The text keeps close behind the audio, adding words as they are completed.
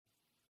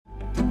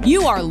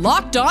You are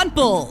Locked On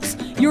Bulls,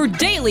 your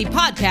daily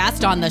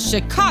podcast on the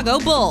Chicago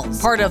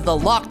Bulls, part of the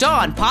Locked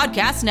On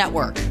Podcast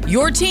Network,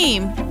 your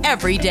team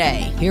every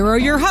day. Here are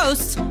your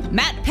hosts,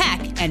 Matt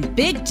Peck and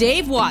Big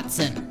Dave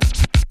Watson.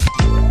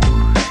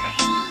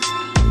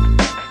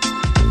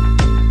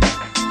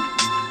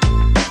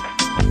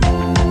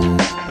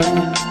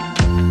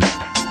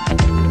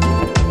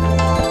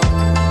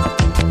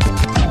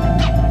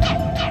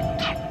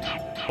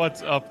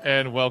 What's up,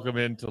 and welcome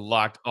into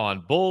Locked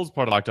On Bulls,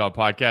 part of Locked On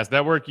Podcast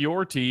Network,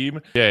 your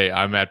team. Hey,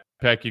 I'm Matt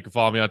Peck. You can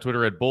follow me on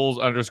Twitter at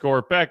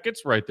Bulls_Peck.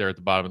 It's right there at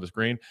the bottom of the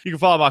screen. You can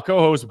follow my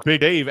co-host,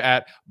 Big Dave,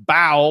 at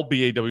Beal,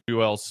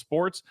 B-A-W-L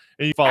Sports,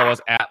 and you follow us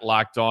at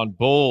Locked On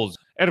Bulls.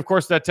 And, of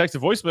course, that text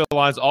and voicemail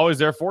line is always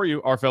there for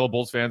you, our fellow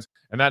Bulls fans,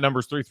 and that number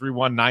is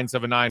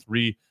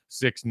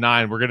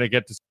 331-979-369. We're going to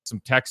get to some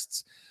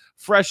texts,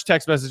 fresh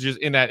text messages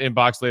in that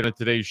inbox later in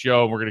today's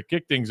show, and we're going to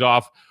kick things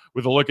off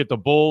with a look at the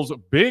Bulls'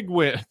 big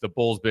win,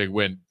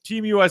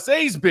 Team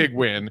USA's big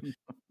win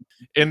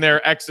in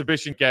their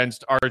exhibition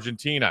against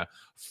Argentina.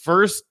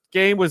 First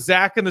game with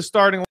Zach in the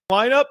starting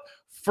lineup.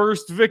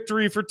 First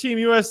victory for Team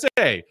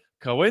USA.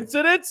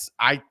 Coincidence?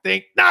 I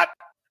think not.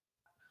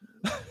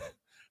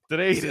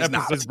 Today's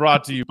episode is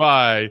brought to you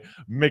by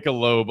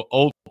Michelob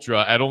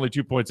Ultra at only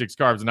 2.6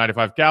 carbs and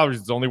 95 calories.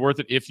 It's only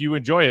worth it if you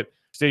enjoy it.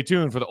 Stay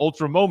tuned for the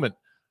Ultra moment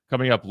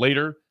coming up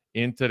later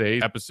in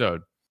today's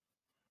episode.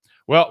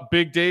 Well,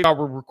 Big Dave,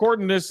 we're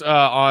recording this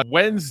on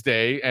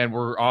Wednesday, and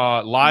we're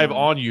live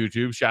on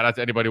YouTube. Shout out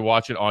to anybody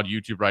watching on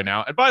YouTube right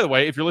now. And by the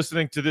way, if you're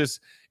listening to this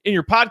in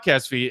your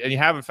podcast feed and you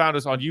haven't found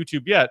us on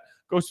YouTube yet,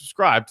 go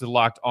subscribe to the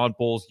Locked On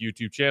Bulls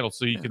YouTube channel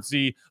so you can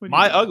see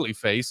my ugly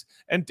face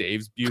and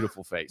Dave's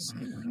beautiful face.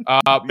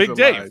 Big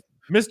Dave,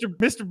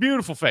 Mr.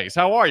 Beautiful Face,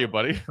 how are you,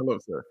 buddy? Hello,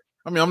 sir.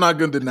 I mean, I'm not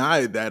going to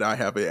deny that I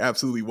have an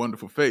absolutely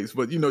wonderful face,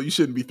 but, you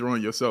shouldn't be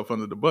throwing yourself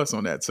under the bus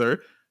on that, sir.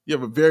 You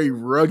have a very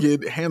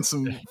rugged,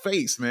 handsome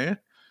face, man.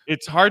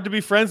 It's hard to be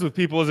friends with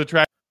people as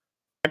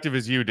attractive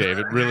as you, Dave.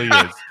 It really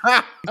is.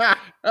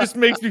 Just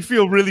makes me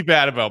feel really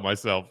bad about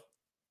myself.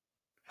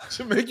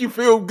 Should make you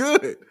feel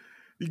good.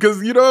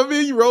 Because, you know what I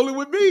mean? You're rolling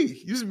with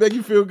me. You should make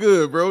you feel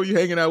good, bro. You're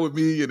hanging out with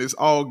me, and it's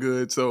all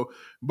good. So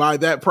by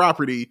that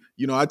property,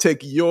 I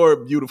take your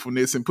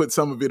beautifulness and put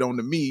some of it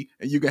onto me,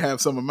 and you can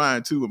have some of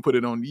mine, too, and put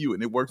it on you.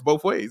 And it works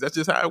both ways. That's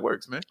just how it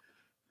works, man.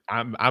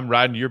 I'm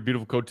riding your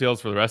beautiful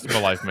coattails for the rest of my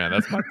life, man.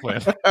 That's my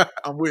plan.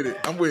 I'm with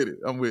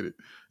it.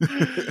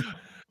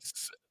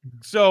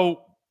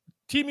 So,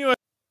 Team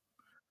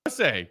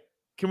USA,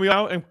 can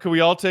we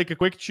all take a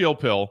quick chill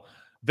pill?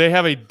 They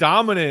have a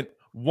dominant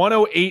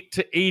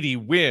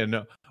 108-80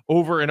 win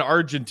over an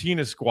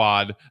Argentina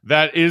squad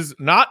that is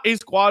not a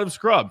squad of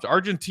scrubs.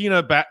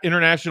 Argentina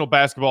international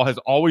basketball has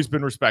always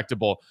been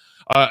respectable.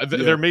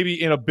 They're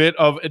maybe in a bit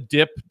of a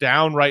dip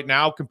down right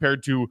now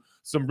compared to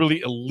some really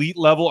elite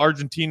level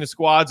Argentina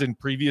squads in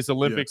previous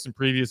Olympics and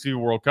previous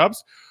FIBA World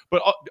Cups.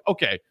 But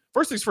okay,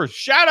 first things first,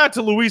 shout out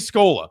to Luis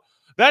Scola.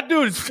 That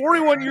dude is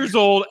 41 years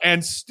old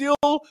and still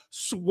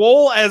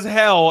swole as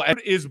hell and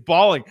is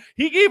balling.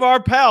 He gave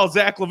our pal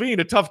Zach LaVine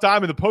a tough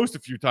time in the post a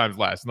few times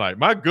last night.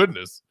 My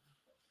goodness.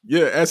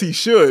 Yeah, as he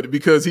should,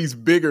 because he's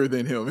bigger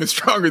than him and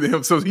stronger than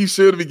him. So he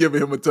should be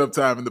giving him a tough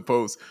time in the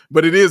post.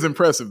 But it is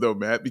impressive, though,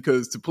 Matt,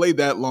 because to play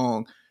that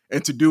long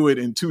and to do it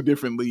in two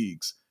different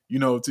leagues,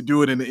 to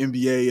do it in the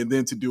NBA and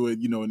then to do it,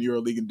 in the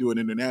EuroLeague and do it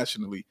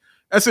internationally,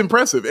 that's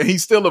impressive. And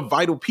he's still a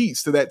vital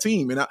piece to that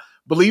team. And I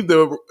believe,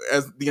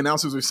 as the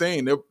announcers are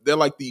saying, they're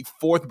like the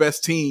fourth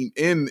best team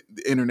in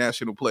the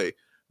international play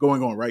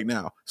going on right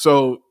now.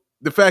 So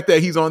the fact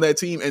that he's on that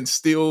team and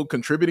still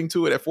contributing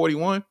to it at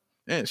 41,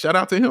 man, shout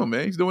out to him,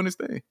 man. He's doing his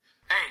thing.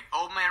 Hey,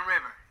 old man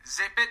River,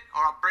 zip it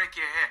or I'll break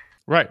your head.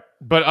 Right.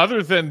 But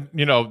other than,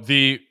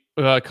 the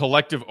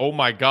collective, oh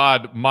my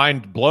God,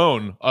 mind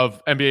blown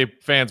of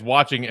NBA fans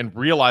watching and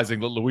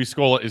realizing that Luis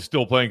Scola is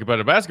still playing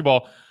competitive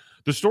basketball,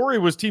 the story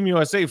was Team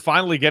USA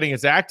finally getting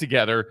its act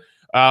together.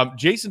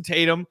 Jason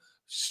Tatum,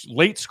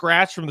 late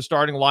scratch from the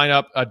starting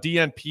lineup, a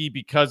DNP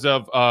because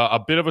of a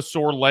bit of a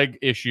sore leg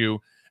issue,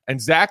 and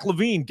Zach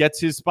LaVine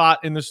gets his spot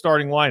in the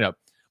starting lineup.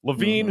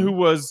 LaVine, who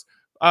was,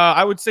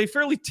 I would say,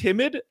 fairly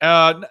timid,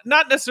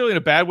 not necessarily in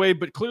a bad way,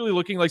 but clearly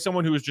looking like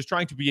someone who was just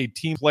trying to be a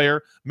team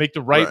player, make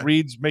the right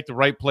reads, make the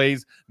right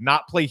plays,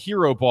 not play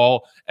hero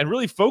ball, and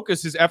really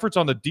focus his efforts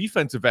on the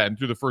defensive end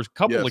through the first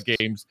couple of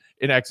games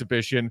in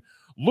exhibition.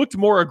 Looked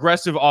more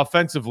aggressive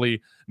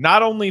offensively,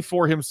 not only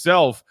for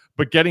himself,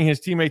 but getting his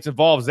teammates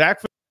involved.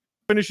 Zach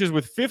finishes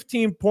with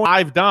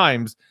 15.5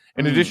 dimes,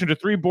 in addition to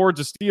 3 boards,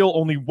 a steal,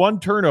 only 1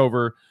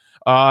 turnover.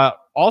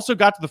 Also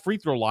got to the free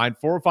throw line,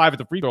 4 or 5 at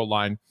the free throw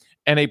line,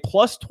 and a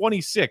plus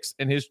 26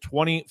 in his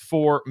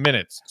 24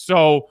 minutes.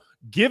 So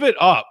give it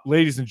up,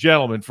 ladies and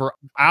gentlemen, for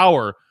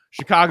our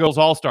Chicago's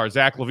All-Star,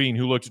 Zach LaVine,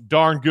 who looked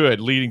darn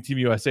good leading Team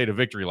USA to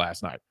victory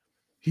last night.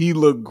 He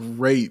looked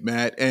great,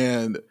 Matt,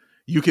 and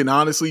you can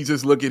honestly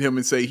just look at him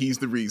and say he's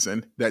the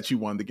reason that you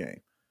won the game.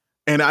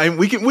 And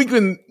we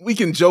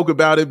can joke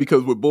about it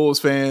because we're Bulls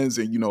fans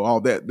and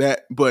all that,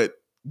 but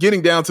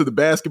getting down to the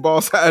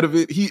basketball side of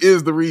it, he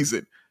is the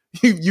reason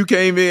You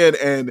came in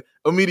and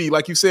immediately,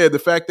 like you said, the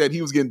fact that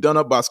he was getting done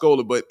up by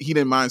Scola, but he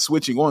didn't mind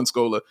switching on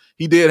Scola.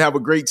 He did have a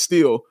great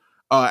steal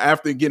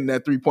after getting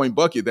that 3-point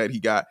bucket that he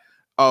got.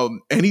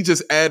 And he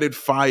just added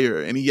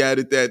fire, and he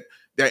added that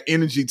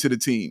energy to the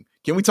team.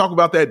 Can we talk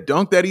about that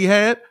dunk that he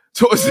had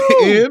towards the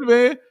end,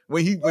 man?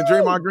 When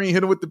Draymond Green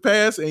hit him with the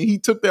pass, and he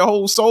took their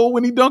whole soul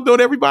when he dunked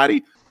on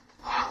everybody.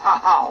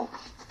 Oh,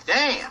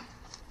 damn.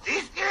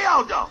 He's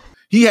skilled, though.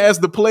 He has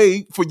the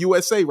play for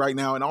USA right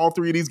now in all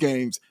 3 of these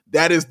games.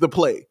 That is the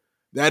play.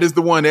 That is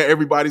the one that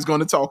everybody's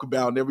going to talk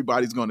about and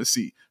everybody's going to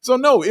see. So,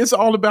 no, it's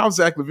all about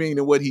Zach LaVine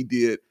and what he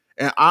did.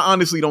 And I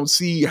honestly don't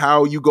see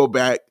how you go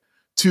back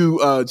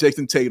to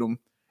Jason Tatum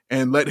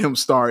and let him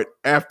start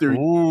after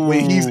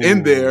when he's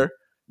in there.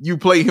 You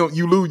play him,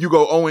 you lose, you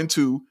go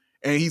 0-2,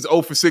 and he's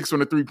 0 for 6 from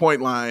the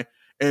 3-point line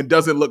and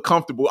doesn't look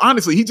comfortable.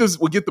 Honestly, he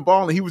just would get the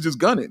ball and he was just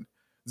gunning.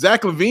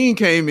 Zach LaVine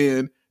came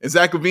in, and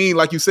Zach LaVine,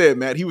 like you said,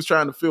 Matt, he was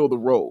trying to fill the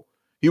role.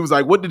 He was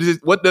like, what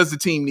does the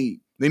team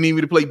need? They need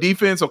me to play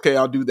defense? Okay,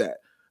 I'll do that.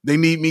 They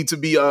need me to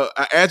be an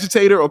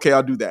agitator? Okay,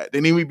 I'll do that.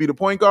 They need me to be the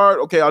point guard?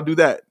 Okay, I'll do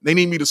that. They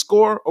need me to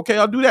score? Okay,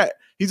 I'll do that.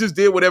 He just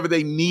did whatever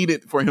they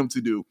needed for him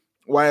to do.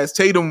 Whereas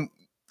Tatum,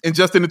 and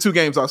just in the 2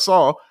 games I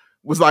saw,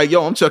 was like,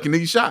 yo, I'm chucking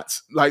these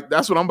shots. Like,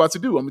 that's what I'm about to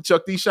do. I'm going to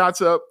chuck these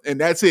shots up,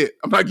 and that's it.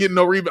 I'm not getting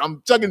no rebound.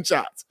 I'm chucking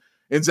shots.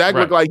 And Zach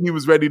looked like he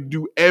was ready to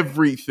do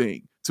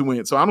everything to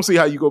win. So I don't see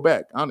how you go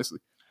back, honestly.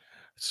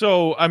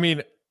 So, I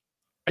mean,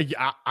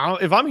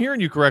 if I'm hearing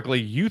you correctly,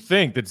 you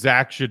think that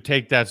Zach should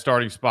take that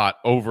starting spot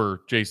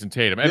over Jason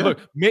Tatum. And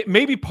look,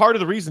 maybe part of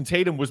the reason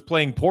Tatum was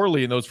playing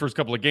poorly in those first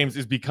couple of games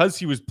is because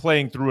he was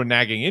playing through a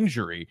nagging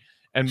injury.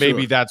 And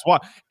maybe that's why.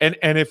 And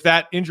if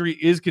that injury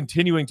is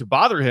continuing to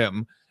bother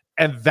him,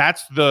 and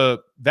that's the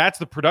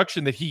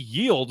production that he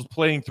yields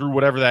playing through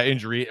whatever that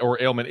injury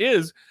or ailment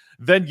is,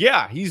 then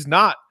yeah, he's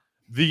not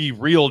the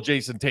real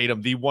Jason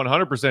Tatum, the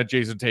 100%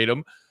 Jason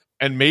Tatum.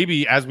 And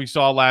maybe, as we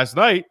saw last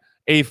night,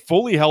 a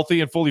fully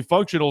healthy and fully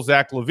functional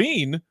Zach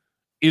LaVine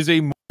is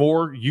a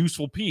more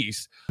useful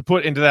piece to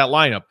put into that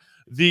lineup.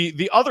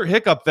 The other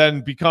hiccup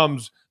then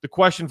becomes the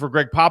question for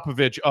Greg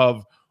Popovich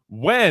of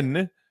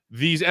when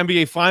these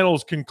NBA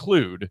finals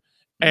conclude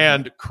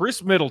and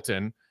Chris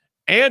Middleton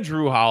and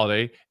Drew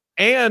Holiday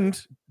and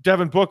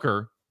Devin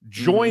Booker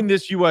join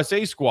this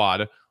USA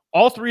squad.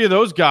 All 3 of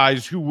those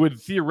guys who would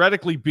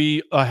theoretically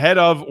be ahead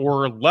of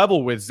or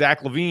level with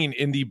Zach LaVine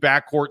in the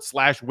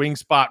backcourt / wing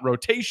spot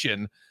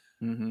rotation.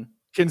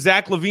 Can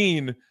Zach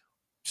LaVine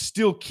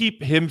still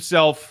keep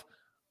himself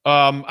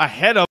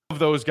ahead of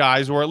those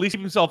guys, or at least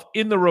keep himself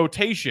in the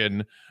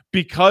rotation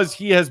because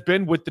he has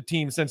been with the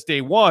team since day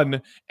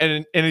one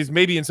and is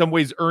maybe in some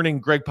ways earning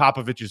Greg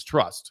Popovich's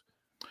trust?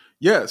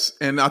 Yes,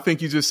 and I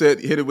think you just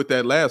hit it with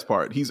that last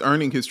part. He's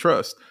earning his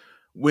trust.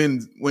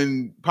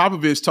 When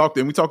Popovich talked,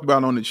 and we talked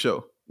about it on the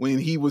show, when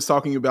he was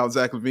talking about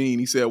Zach LaVine,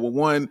 he said, well,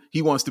 1,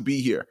 he wants to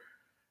be here.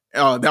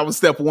 That was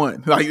step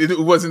 1. Like, it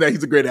wasn't that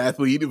he's a great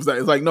athlete. It's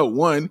like, no,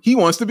 1, he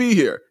wants to be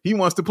here. He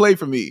wants to play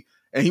for me,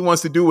 and he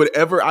wants to do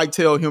whatever I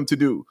tell him to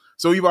do.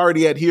 So you've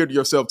already adhered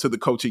yourself to the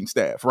coaching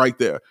staff right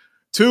there.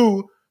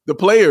 2, the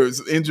players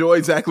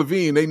enjoy Zach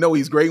LaVine. They know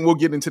he's great, and we'll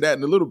get into that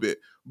in a little bit.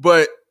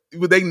 But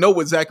they know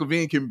what Zach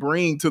LaVine can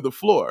bring to the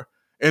floor.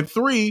 And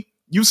 3,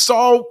 you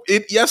saw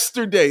it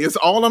yesterday. It's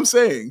all I'm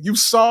saying. You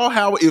saw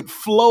how it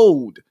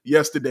flowed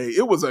yesterday.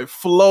 It was a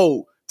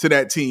flow to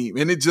that team,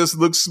 and it just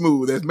looked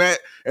smooth.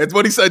 As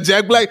what he said,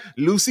 Jack Black,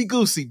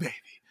 loosey-goosey, baby.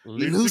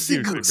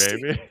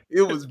 Loosey-goosey, baby.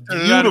 It was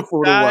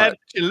beautiful to watch.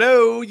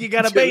 Hello, you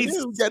got a base.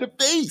 You got a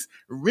base.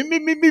 Yeah,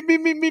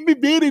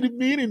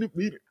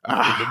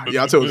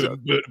 I told you.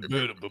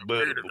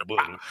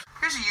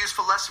 Here's a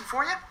useful lesson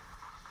for you.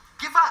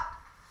 Give up.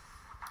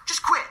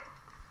 Just quit.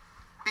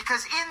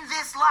 Because in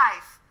this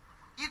life,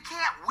 you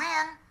can't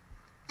win.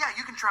 Yeah,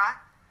 you can try.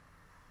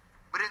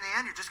 But in the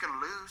end, you're just going to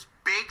lose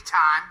big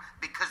time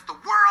because the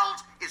world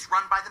is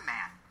run by the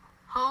man.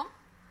 Who?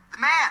 The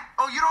man.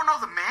 Oh, you don't know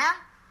the man?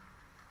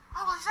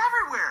 Oh, well, he's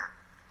everywhere.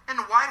 In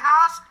the White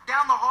House,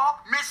 down the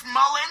hall, Miss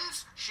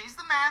Mullins, she's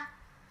the man.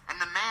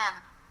 And the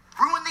man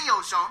ruined the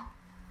ozone,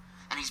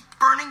 and he's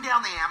burning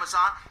down the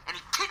Amazon, and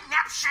he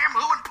kidnapped Shamu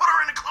and put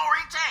her in a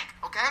chlorine tank,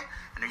 okay?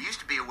 And there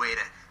used to be a way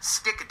to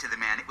stick it to the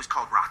man. It was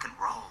called rock and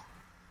roll.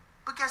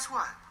 But guess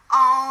what?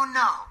 Oh,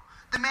 no.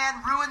 The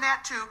man ruined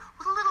that, too,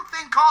 with a little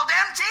thing called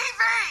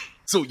MTV.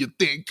 So you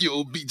think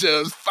you'll be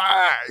just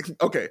fine.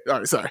 Okay, all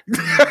right, sorry.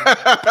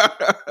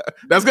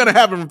 That's going to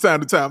happen from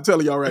time to time. I'm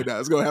telling y'all right now.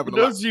 It's going to happen a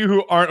lot. Those of you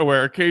who aren't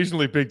aware,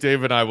 occasionally Big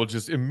Dave and I will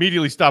just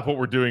immediately stop what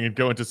we're doing and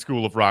go into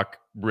School of Rock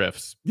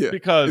riffs. Yeah,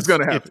 because it's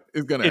going to happen.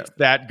 It's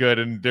that good,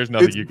 and there's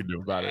nothing you can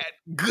do about it.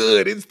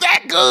 Good. It's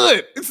that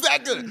good. It's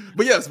that good.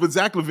 But yes, but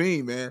Zach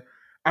LaVine, man,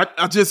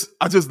 I just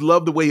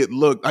love the way it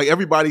looked. Like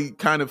everybody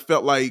kind of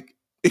felt like,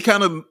 it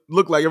kind of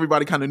looked like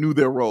everybody kind of knew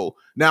their role.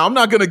 Now, I'm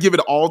not going to give it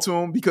all to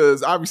them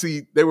because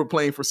obviously they were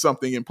playing for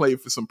something and playing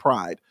for some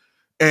pride.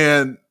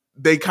 And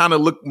they kind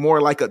of looked more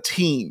like a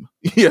team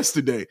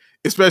yesterday,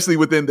 especially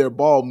within their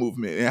ball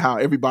movement and how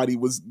everybody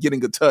was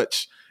getting a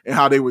touch and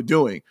how they were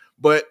doing.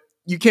 But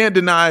you can't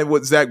deny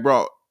what Zach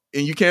brought.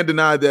 And you can't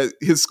deny that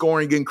his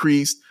scoring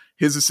increased,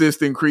 his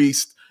assist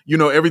increased,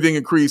 everything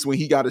increased when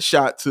he got a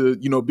shot to,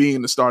 be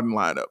in the starting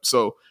lineup.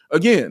 So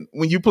again,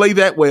 when you play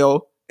that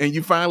well and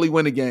you finally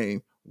win a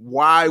game,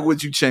 why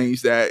would you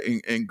change that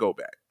and go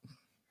back?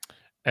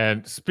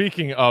 And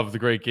speaking of the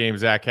great game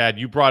Zach had,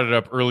 you brought it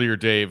up earlier,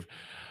 Dave.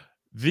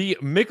 The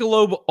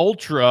Michelob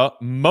Ultra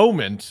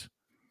moment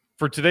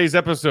for today's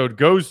episode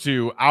goes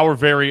to our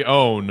very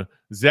own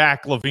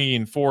Zach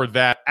LaVine for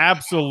that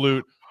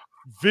absolute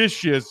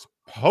vicious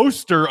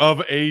poster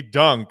of a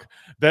dunk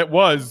that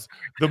was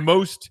the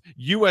most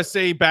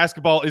USA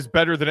basketball is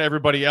better than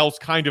everybody else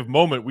kind of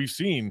moment we've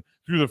seen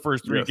through the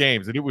first three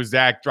games. And it was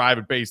Zach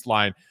driving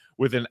baseline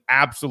with an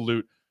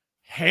absolute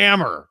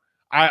hammer.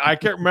 I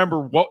can't remember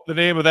what the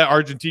name of that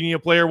Argentina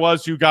player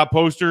was who got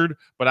postered,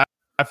 but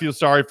I feel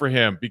sorry for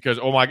him because,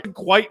 oh my,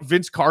 quite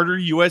Vince Carter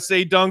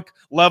USA dunk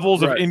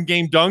levels of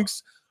in-game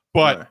dunks,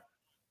 but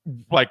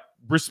like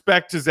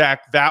respect to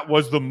Zach, that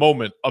was the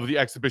moment of the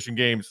exhibition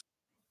games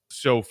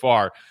so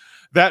far.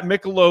 That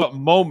Michelob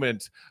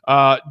moment,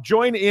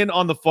 join in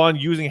on the fun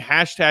using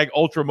hashtag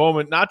Ultra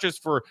Moment, not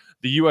just for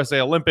the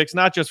USA Olympics,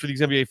 not just for these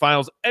NBA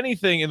Finals,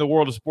 anything in the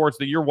world of sports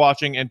that you're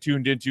watching and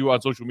tuned into on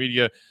social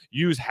media,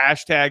 use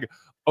hashtag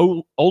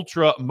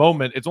Ultra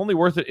Moment. It's only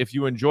worth it if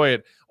you enjoy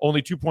it.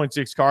 Only 2.6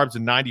 carbs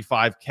and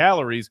 95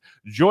 calories.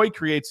 Joy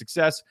creates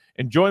success.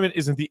 Enjoyment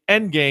isn't the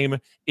end game,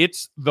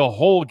 it's the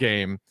whole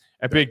game.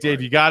 And Big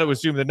Dave, you got to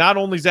assume that not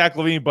only Zach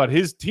LaVine, but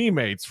his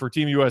teammates for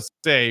Team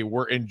USA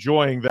were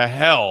enjoying the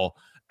hell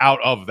out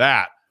of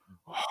that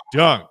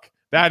dunk.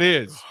 That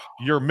is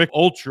your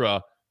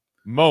Ultra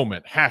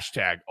Moment.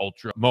 Hashtag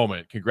Ultra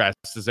Moment. Congrats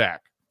to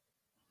Zach.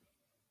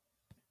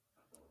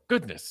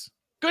 Goodness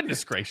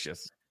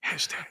gracious.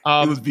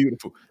 Hashtag. It was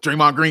beautiful.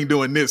 Draymond Green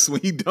doing this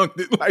when he dunked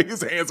it, like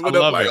his hands went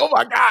up, like, oh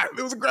my God,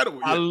 it was incredible.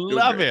 I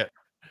love it.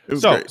 It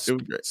was great. It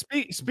was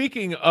great.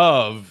 Speaking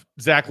of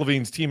Zach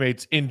LaVine's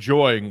teammates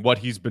enjoying what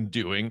he's been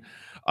doing,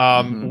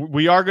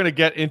 we are going to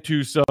get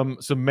into some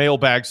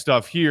mailbag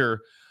stuff here.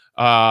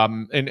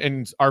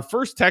 And our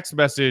first text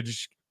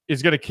message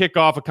is going to kick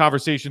off a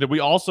conversation that we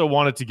also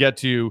wanted to get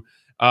to,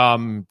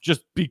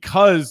 just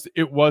because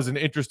it was an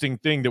interesting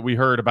thing that we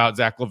heard about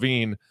Zach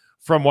LaVine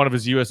from one of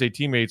his USA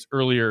teammates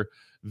earlier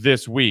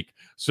this week.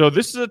 So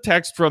this is a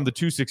text from the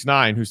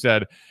 269 who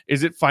said,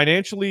 is it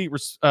financially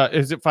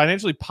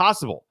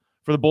possible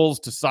for the Bulls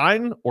to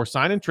sign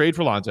and trade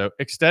for Lonzo,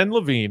 extend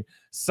LaVine,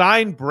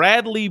 sign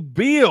Bradley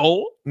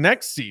Beal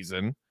next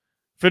season,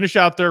 finish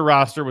out their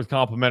roster with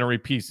complementary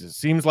pieces?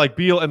 Seems like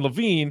Beal and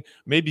LaVine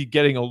may be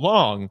getting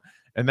along,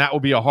 and that will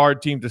be a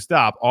hard team to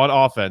stop on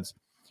offense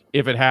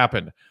if it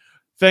happened.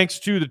 Thanks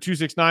to the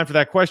 269 for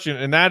that question,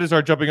 and that is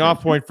our jumping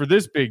off point for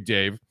this, Big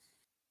Dave.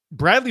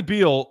 Bradley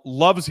Beal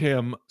loves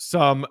him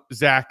some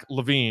Zach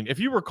LaVine. If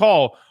you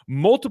recall,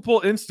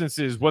 multiple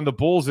instances when the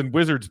Bulls and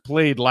Wizards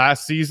played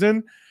last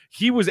season,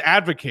 he was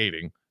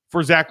advocating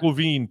for Zach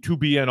LaVine to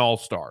be an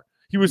all-star.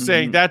 He was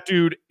saying that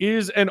dude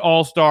is an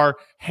all-star,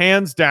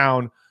 hands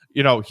down.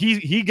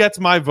 He gets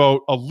my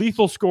vote, a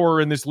lethal scorer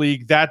in this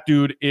league. That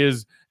dude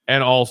is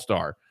an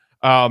all-star.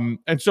 And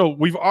so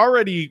we've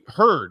already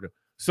heard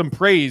some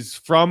praise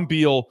from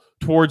Beal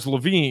towards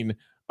LaVine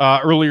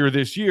earlier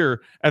this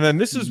year. And then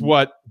this is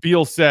what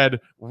Beal said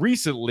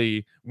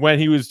recently when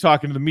he was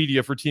talking to the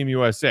media for Team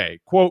USA.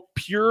 Quote,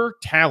 pure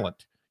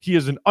talent. He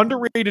is an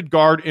underrated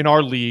guard in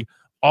our league.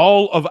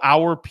 All of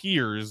our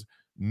peers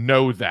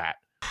know that.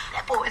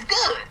 That boy is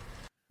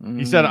good.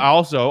 He said,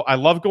 I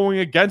love going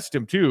against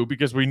him too,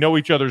 because we know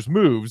each other's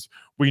moves.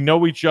 We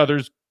know each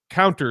other's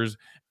counters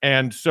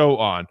and so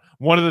on.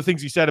 One of the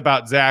things he said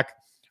about Zach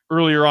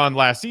earlier on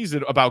last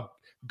season about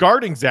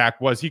guarding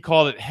Zach was he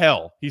called it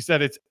hell. He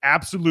said it's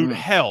absolute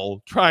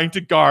hell trying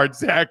to guard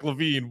Zach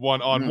LaVine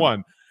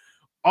one-on-one.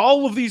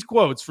 All of these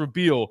quotes from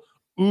Beal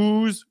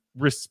ooze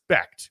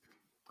respect.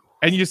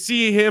 And you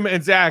see him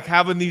and Zach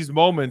having these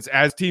moments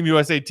as Team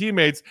USA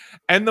teammates,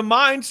 and the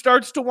mind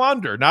starts to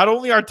wander. Not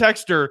only our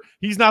texter,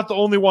 he's not the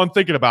only one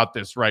thinking about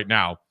this right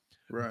now.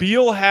 Right.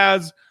 Beal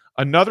has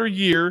another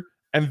year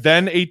and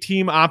then a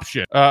team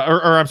option,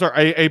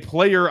 a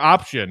player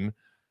option.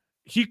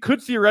 He could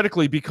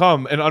theoretically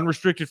become an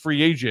unrestricted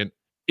free agent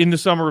in the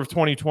summer of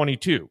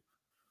 2022.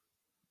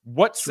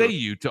 What say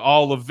you to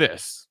all of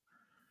this?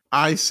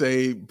 I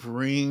say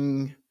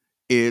bring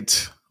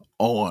it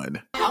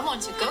on. I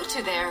want to go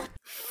to there.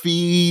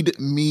 Feed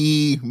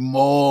me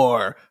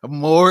more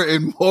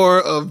and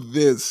more of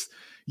this.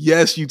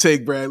 Yes, you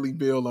take Bradley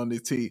Beal on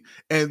this team.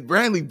 And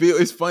Bradley Beal,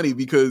 it's funny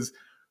because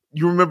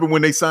you remember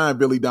when they signed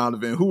Billy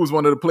Donovan, who was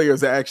one of the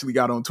players that actually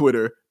got on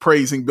Twitter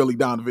praising Billy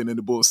Donovan in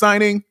the Bulls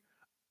signing?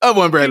 Of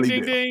one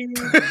Bradley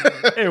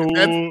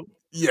Beal.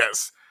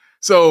 Yes.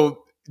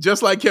 So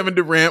just like Kevin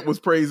Durant was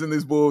praising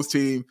this Bulls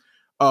team,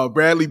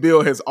 Bradley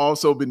Beal has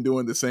also been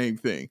doing the same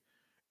thing.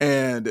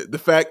 And the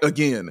fact,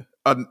 again,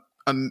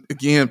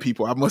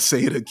 people, I must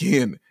say it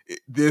again,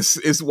 this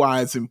is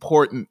why it's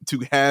important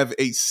to have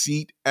a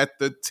seat at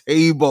the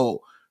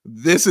table.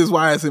 This is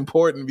why it's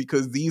important,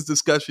 because these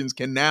discussions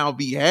can now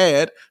be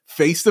had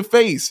face to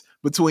face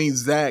between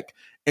Zach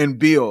and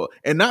Beal,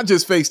 and not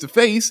just face to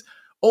face.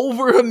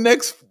 Over the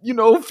next,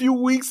 few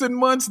weeks and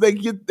months,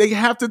 they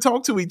have to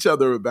talk to each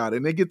other about it,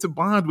 and they get to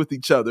bond with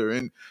each other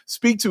and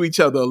speak to each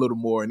other a little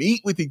more and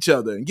eat with each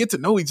other and get to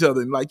know each other.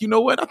 And like, you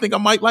know what? I think I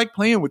might like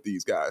playing with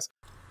these guys.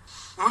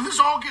 When this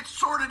all gets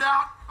sorted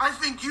out, I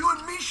think you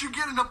and me should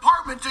get an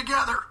apartment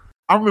together.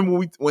 I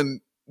remember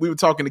when we were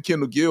talking to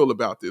Kendall Gill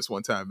about this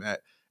one time, Matt,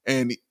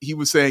 and he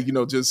was saying,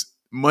 just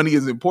money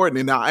is important.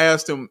 And I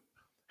asked him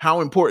how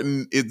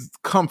important is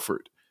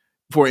comfort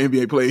for an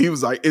NBA player. He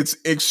was like, it's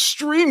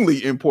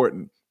extremely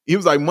important. He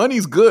was like,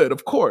 money's good,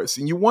 of course,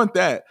 and you want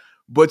that,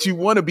 but you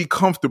want to be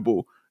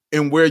comfortable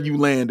in where you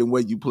land and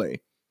where you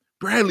play.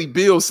 Bradley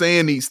Beal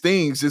saying these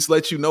things just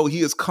lets you know he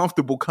is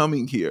comfortable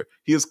coming here.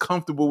 He is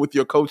comfortable with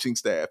your coaching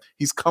staff.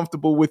 He's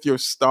comfortable with your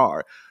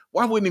star.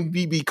 Why wouldn't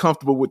he be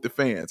comfortable with the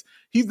fans?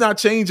 He's not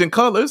changing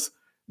colors.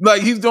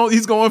 Like he's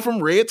going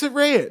from red to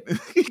red.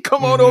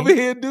 Come on over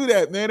here and do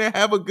that, man, and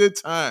have a good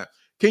time.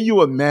 Can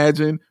you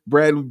imagine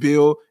Bradley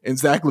Beal and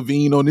Zach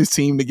LaVine on this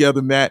team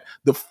together, Matt?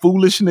 The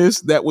foolishness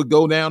that would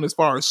go down as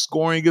far as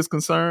scoring is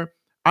concerned.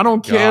 I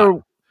don't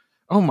care.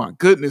 Oh, my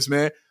goodness,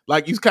 man.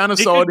 Like, you kind of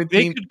saw the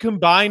team. They could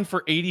combine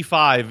for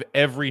 85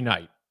 every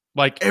night.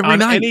 Like,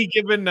 any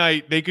given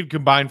night, they could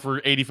combine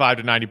for 85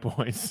 to 90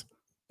 points.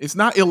 It's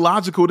not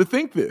illogical to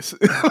think this.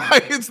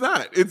 Like, it's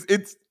not.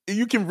 It's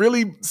you can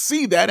really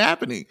see that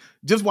happening.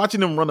 Just watching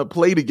them run a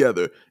play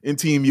together in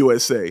Team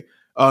USA.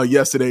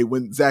 Yesterday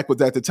when Zach was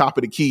at the top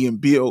of the key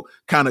and Beal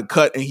kind of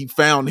cut and he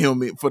found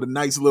him for the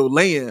nice little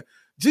lay-in.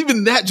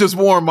 Even that just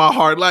warmed my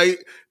heart.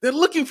 Like, they're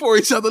looking for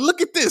each other. Look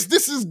at this.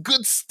 This is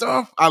good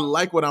stuff. I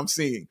like what I'm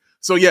seeing.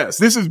 So, yes,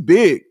 this is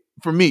big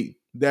for me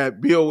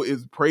that Beal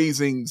is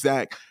praising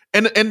Zach.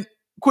 And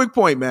quick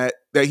point, Matt,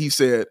 that he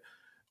said,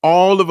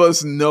 all of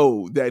us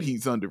know that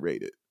he's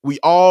underrated. We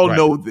all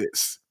know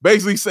this.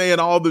 Basically saying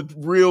all the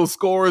real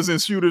scorers and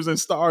shooters and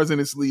stars in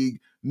this league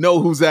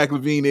know who Zach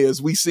LaVine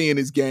is. We see in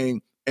his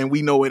game, and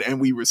we know it, and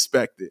we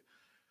respect it.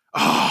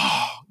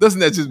 Oh, doesn't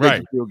that just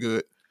make you feel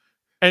good?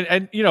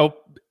 And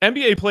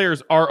NBA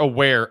players are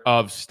aware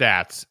of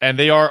stats, and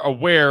they are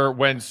aware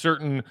when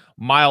certain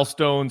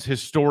milestones,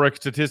 historic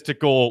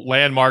statistical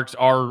landmarks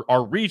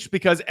are reached,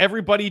 because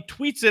everybody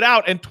tweets it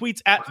out and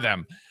tweets at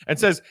them and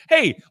says,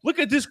 hey, look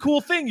at this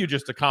cool thing you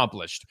just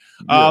accomplished.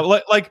 Yeah.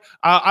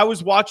 I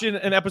was watching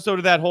an episode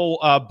of that whole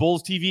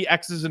Bulls TV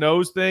X's and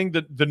O's thing,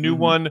 the new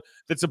one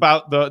that's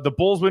about the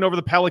Bulls win over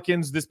the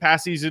Pelicans this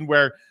past season,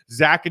 where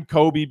Zach and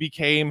Kobe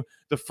became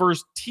the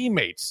first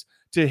teammates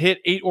to hit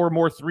 8 or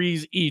more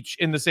threes each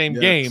in the same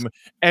game.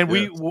 And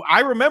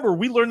I remember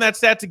we learned that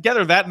stat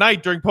together that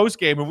night during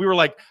postgame, and we were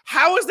like,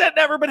 how has that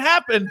never been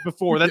happened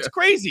before? That's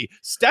crazy.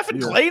 Steph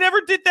and Clay never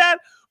did that.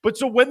 But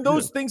so when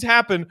those things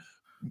happen,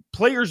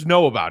 players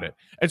know about it.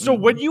 And so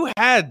when you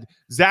had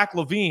Zach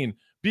LaVine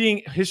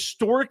being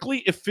historically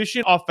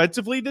efficient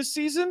offensively this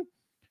season,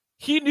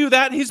 he knew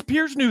that. His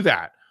peers knew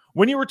that.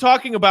 When you were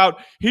talking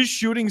about his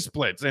shooting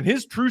splits and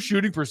his true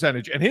shooting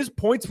percentage and his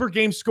points per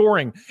game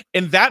scoring,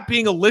 and that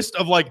being a list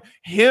of like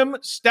him,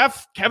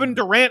 Steph, Kevin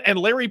Durant, and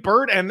Larry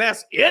Bird, and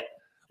that's it?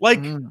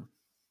 Like,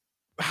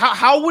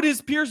 how would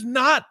his peers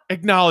not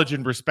acknowledge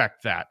and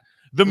respect that?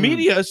 The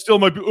media still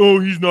might be,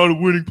 oh, he's not a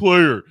winning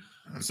player.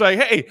 It's like,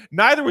 hey,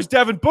 neither was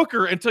Devin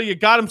Booker until you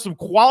got him some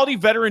quality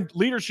veteran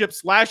leadership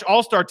 /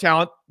 all-star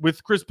talent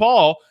with Chris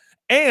Paul,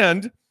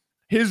 and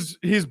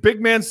his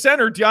big man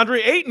center,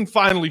 DeAndre Ayton,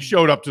 finally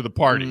showed up to the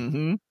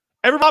party.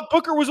 Everybody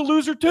Booker was a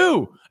loser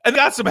too, and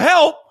got some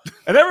help.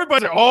 And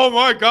everybody said, oh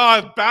my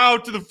God, bow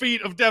to the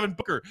feet of Devin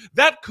Booker.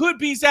 That could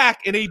be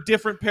Zach in a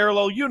different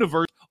parallel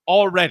universe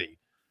already.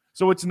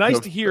 So it's nice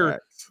to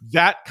hear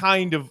that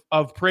kind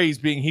of praise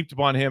being heaped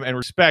upon him and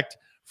respect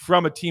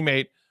from a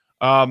teammate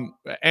and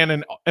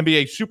an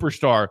NBA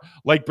superstar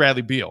like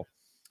Bradley Beal.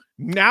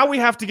 Now we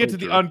have to get to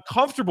the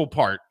uncomfortable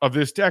part of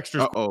this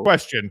texter's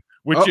question,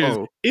 which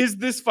is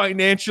this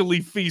financially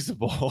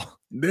feasible?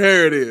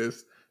 There it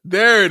is.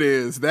 There it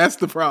is. That's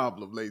the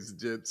problem, ladies and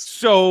gents.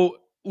 So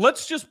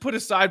let's just put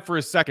aside for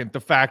a second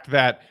the fact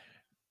that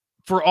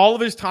for all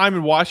of his time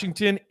in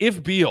Washington,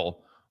 if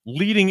Beal,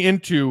 leading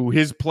into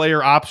his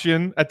player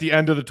option at the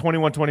end of the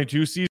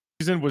 21-22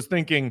 season, was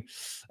thinking,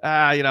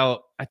 I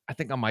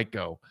think I might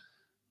go.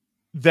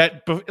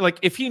 That, like,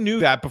 if he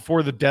knew that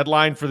before the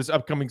deadline for this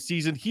upcoming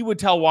season, he would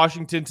tell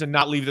Washington to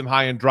not leave them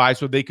high and dry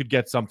so they could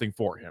get something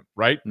for him,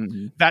 right?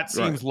 That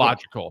seems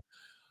logical.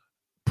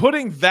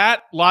 Putting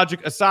that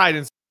logic aside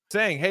and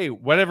saying, hey,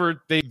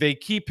 whatever, they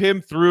keep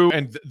him through,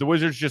 and the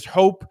Wizards just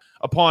hope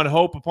upon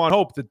hope upon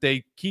hope that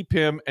they keep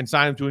him and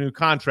sign him to a new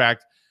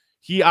contract.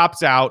 He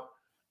opts out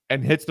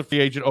and hits the free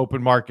agent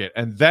open market.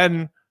 And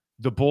then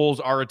the Bulls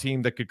are a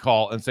team that could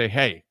call and say,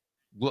 hey,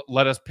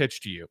 let us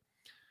pitch to you.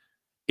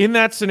 In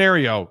that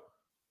scenario,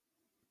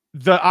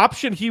 the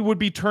option he would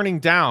be turning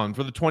down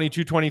for the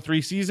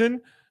 22-23 season,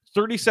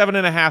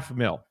 $37.5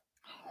 million.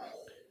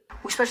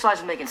 We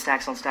specialize in making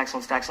stacks on stacks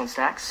on stacks on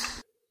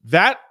stacks.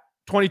 That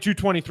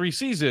 22-23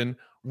 season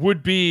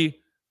would be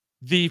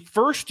the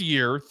first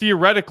year,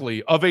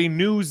 theoretically, of a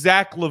new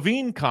Zach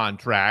LaVine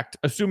contract,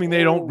 assuming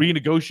they don't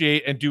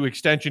renegotiate and do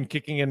extension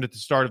kicking in at the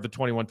start of the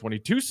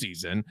 21-22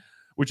 season,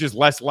 which is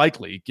less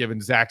likely given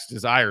Zach's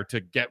desire to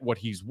get what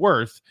he's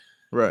worth.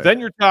 Right. Then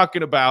you're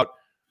talking about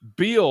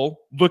Beal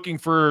looking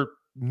for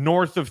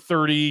north of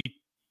 30.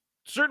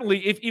 Certainly,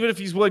 even if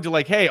he's willing to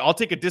hey, I'll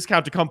take a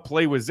discount to come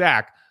play with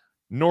Zach,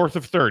 north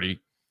of 30.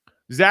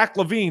 Zach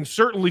LaVine,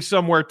 certainly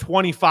somewhere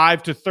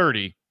 25 to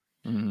 30.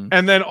 Mm-hmm.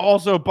 And then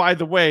also, by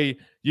the way,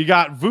 you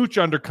got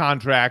Vooch under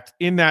contract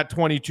in that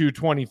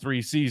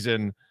 22-23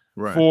 season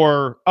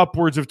for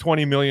upwards of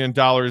 $20 million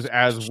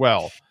as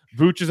well.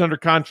 Vooch is under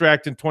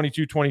contract in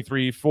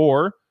 22-23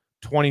 for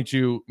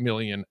 $22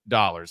 million.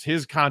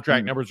 His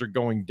contract numbers are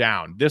going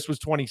down. This was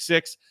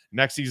 26.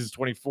 Next season is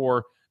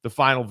 24. The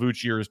final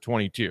Vooch year is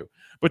 22.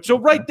 But so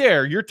right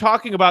there, you're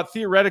talking about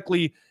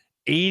theoretically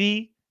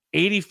 80,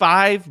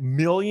 85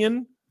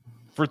 million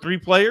for 3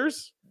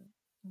 players.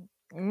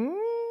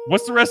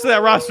 What's the rest of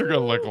that roster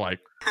going to look like?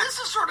 This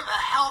is sort of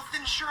a health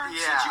insurance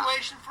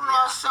situation for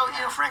us. So,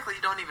 frankly,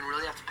 you don't even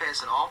really have to pay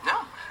us at all.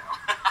 No.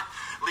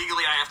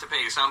 Legally, I have to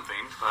pay you something,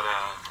 but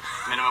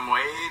minimum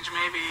wage,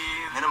 maybe.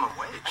 Minimum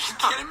wage? Are you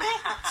kidding me?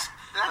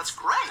 That's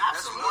great.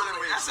 That's more than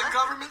we expected. That's a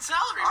government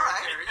salary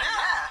right there.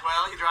 Yeah.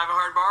 Well, you drive a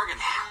hard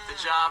bargain. The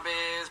job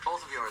is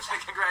both of yours.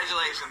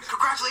 Congratulations.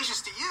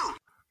 Congratulations to you.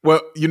 Well,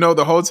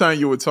 the whole time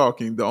you were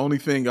talking, the only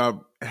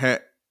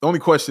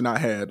question I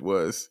had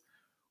was,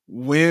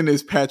 when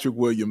is Patrick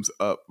Williams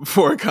up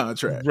for a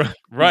contract?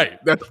 Right.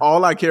 That's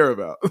all I care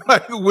about.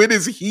 When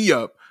is he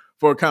up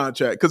for a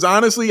contract? Because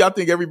honestly, I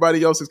think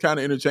everybody else is kind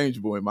of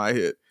interchangeable in my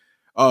head,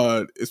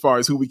 as far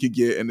as who we could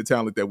get and the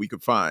talent that we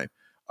could find.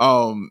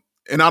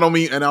 And I don't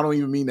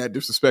even mean that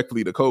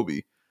disrespectfully to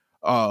Kobe.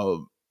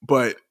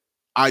 But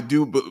I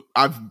do, but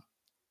I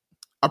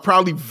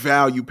probably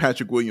value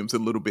Patrick Williams a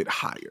little bit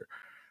higher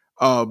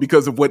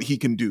because of what he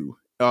can do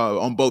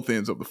on both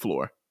ends of the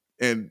floor.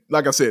 And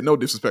like I said, no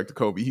disrespect to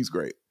Kobe, he's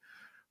great.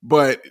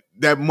 But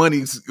that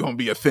money's going to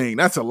be a thing.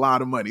 That's a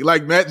lot of money.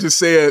 Like Matt just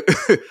said,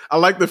 I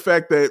like the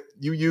fact that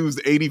you used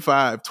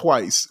 85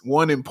 twice,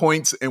 one in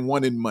points and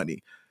one in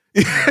money.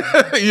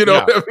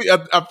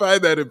 I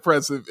find that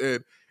impressive,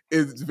 and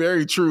it's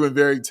very true and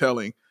very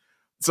telling.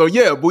 So,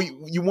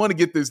 you want to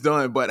get this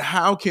done, but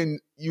how can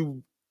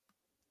you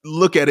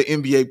look at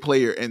an NBA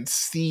player and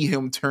see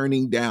him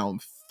turning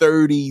down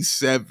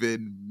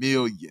 $37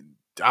 million?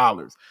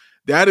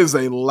 That is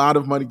a lot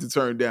of money to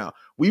turn down.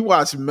 We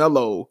watched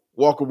Melo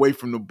walk away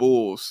from the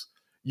Bulls,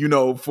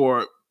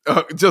 for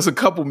just a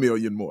couple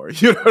million more.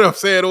 You know what I'm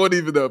saying? Or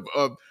even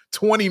a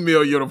 20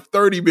 million or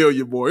 30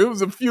 million more. It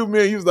was a few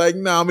million. He was like,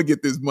 nah, I'm going to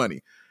get this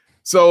money.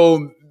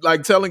 So,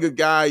 like telling a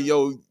guy,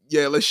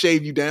 let's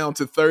shave you down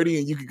to 30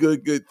 and you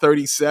could get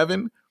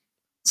 37.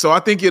 So I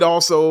think it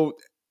also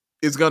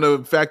is going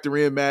to factor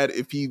in, Matt,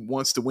 if he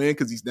wants to win,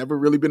 because he's never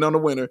really been on a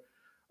winner.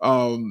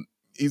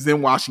 He's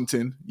in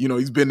Washington.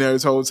 He's been there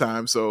his whole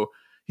time. So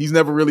he's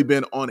never really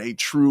been on a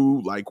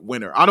true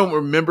winner. I don't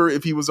remember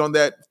if he was on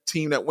that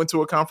team that went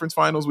to a conference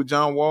finals with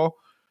John Wall.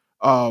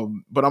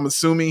 But I'm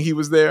assuming he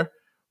was there.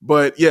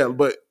 But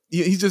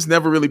he's just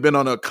never really been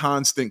on a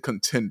constant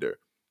contender.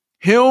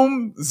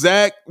 Him,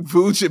 Zach,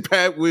 Vooch, and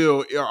Pat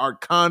Will are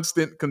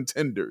constant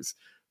contenders.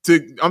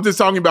 I'm just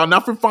talking about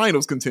not for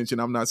finals contention.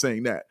 I'm not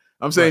saying that.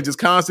 I'm saying just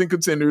constant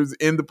contenders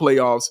in the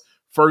playoffs,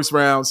 first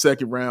round,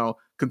 second round,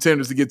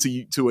 contenders to get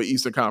to an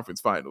Eastern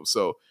Conference final.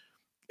 So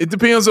it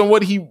depends on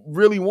what he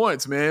really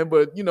wants, man.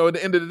 But, at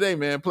the end of the day,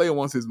 man, player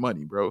wants his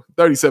money, bro.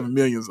 $37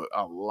 million is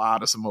a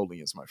lot of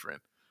simoleons, my friend.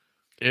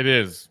 It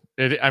is.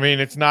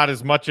 It's not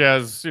as much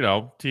as,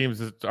 teams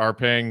that are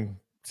paying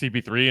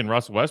CP3 and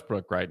Russell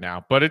Westbrook right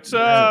now, but it's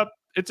a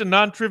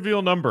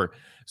non-trivial number.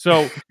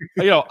 So,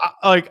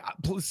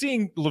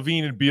 seeing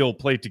LaVine and Beal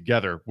play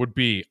together would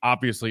be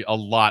obviously a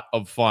lot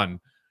of fun.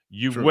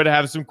 You would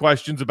have some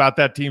questions about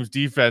that team's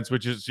defense,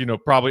 which is,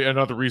 probably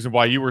another reason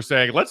why you were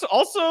saying, let's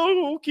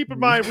also keep in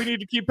mind we need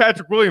to keep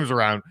Patrick Williams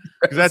around,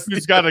 because that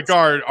dude's got to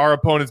guard our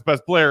opponent's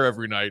best player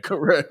every night.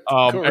 Correct.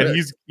 And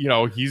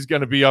he's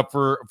going to be up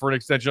for an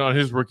extension on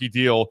his rookie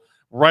deal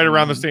right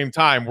around the same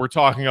time we're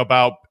talking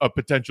about a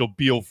potential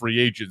Beal free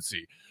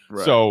agency.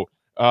 Right. So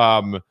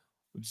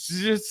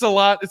it's a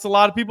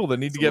lot of people that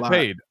need to get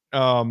paid.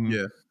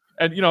 And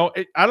I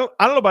don't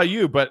know about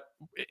you, but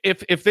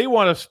if they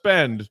want to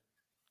spend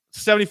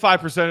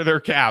 75% of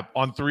their cap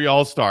on 3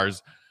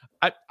 All-Stars,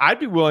 I'd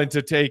be willing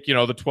to take, the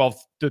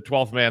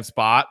 12th man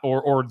spot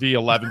or the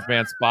 11th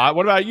man spot.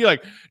 What about you?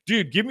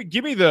 Dude,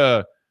 give me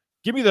the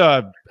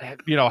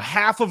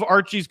half of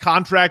Archie's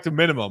contract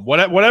minimum,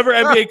 whatever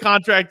NBA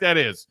contract that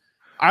is.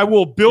 I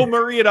will Bill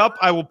Murray it up.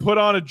 I will put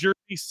on a jersey,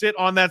 sit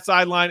on that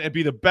sideline, and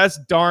be the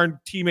best darn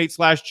teammate /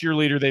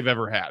 cheerleader they've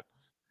ever had.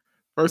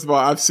 First of all,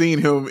 I've seen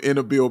him in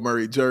a Bill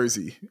Murray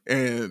jersy,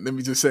 and let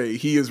me just say,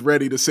 he is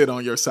ready to sit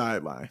on your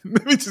sideline.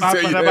 Let me just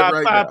tell you that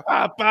right now.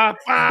 I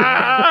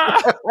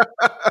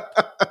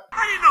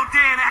didn't know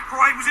Dan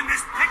Aykroyd was in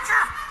this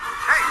picture.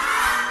 Hey,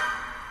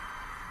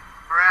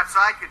 perhaps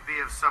I could be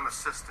of some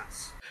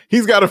assistance.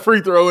 He's got a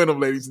free throw in him,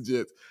 ladies and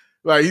gents.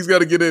 Like he's got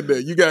to get in there.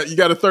 You got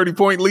a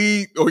 30-point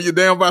lead, or you're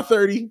down by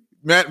 30.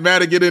 Matt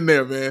will get in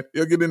there, man.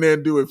 He'll get in there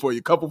and do it for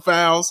you. Couple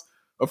fouls,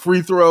 a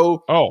free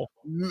throw.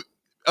 An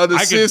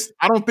assist.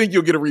 I don't think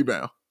you'll get a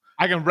rebound.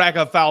 I can rack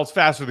up fouls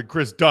faster than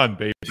Chris Dunn,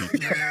 baby.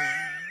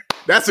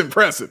 That's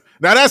impressive.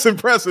 Now that's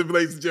impressive,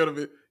 ladies and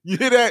gentlemen. You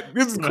hear that?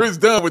 This is Chris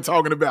Dunn we're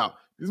talking about.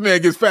 This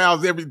man gets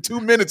fouls every 2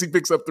 minutes. He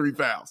picks up 3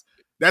 fouls.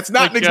 That's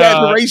not an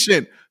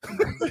exaggeration.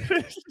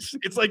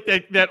 It's like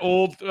that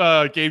old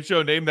game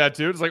show Name That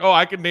Tune. It's like, oh,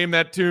 I can name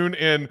that tune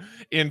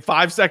in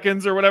 5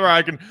 seconds or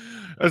whatever.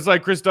 It's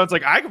like Chris Dunn's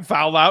like, I can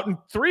foul out in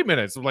 3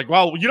 minutes. I'm like,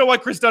 well, you know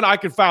what, Chris Dunn? I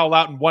can foul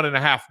out in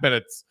 1.5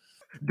 minutes.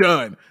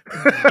 Done.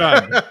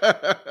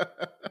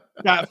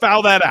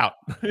 Foul that out.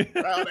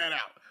 Foul that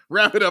out.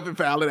 Wrap it up and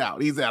foul it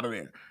out. He's out of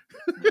there.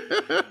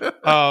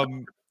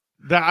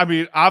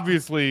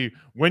 Obviously,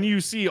 when you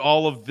see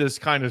all of this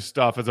kind of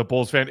stuff as a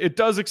Bulls fan, it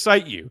does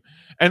excite you.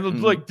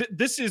 And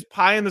this is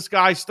pie in the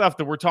sky stuff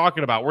that we're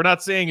talking about. We're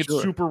not saying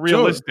it's super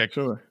realistic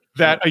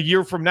that a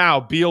year from now,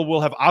 Beal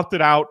will have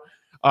opted out,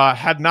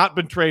 had not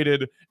been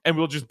traded, and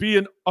will just be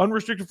an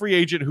unrestricted free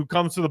agent who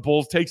comes to the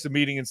Bulls, takes a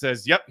meeting, and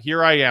says, "Yep,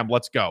 here I am.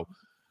 Let's go."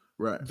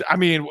 Right. I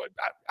mean,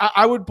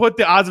 I would put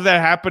the odds of that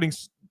happening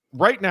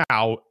right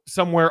now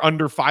somewhere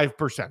under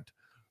 5%.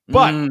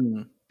 But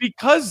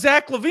because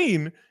Zach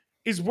LaVine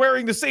is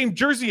wearing the same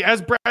jersey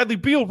as Bradley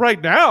Beal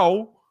right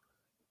now,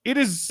 it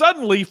is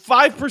suddenly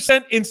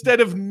 5%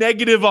 instead of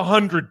negative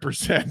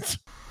 100%.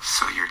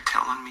 So you're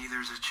telling me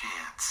there's a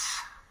chance?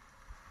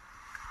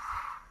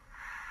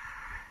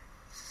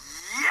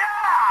 Yeah!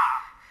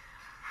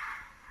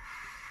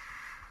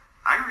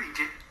 I read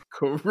it.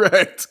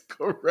 Correct.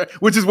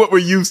 Which is what we're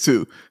used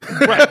to.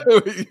 Right.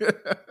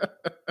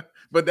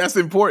 But that's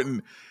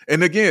important.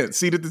 And again,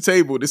 seat at the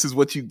table, this is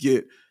what you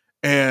get.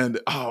 And,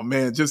 oh,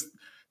 man, just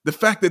the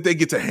fact that they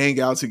get to hang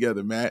out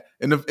together, Matt.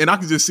 And I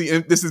can just see,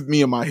 and this is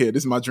me in my head.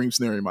 This is my dream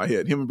scenario in my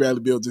head. Him and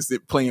Bradley Beal just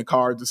playing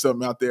cards or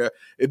something out there.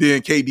 And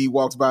then KD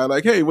walks by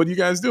like, hey, what are you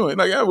guys doing?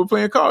 Like, yeah, we're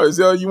playing cards.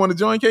 You want to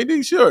join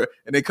KD? Sure.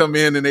 And they come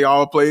in and they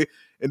all play.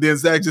 And then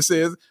Zach just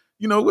says,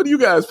 what do you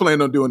guys plan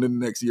on doing in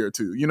the next year or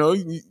two?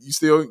 You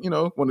still,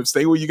 want to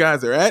stay where you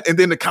guys are at? And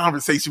then the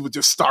conversation would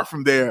just start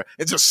from there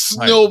and just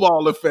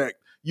snowball effect,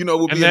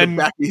 will be in the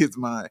back of his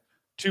mind.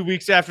 2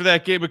 weeks after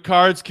that game of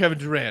cards, Kevin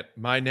Durant,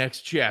 my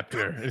next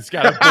chapter. And it's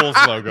got a Bulls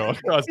logo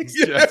across his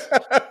chest.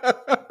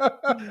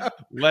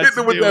 Let's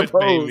do it,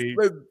 baby.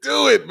 Let's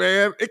do it,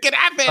 man. It can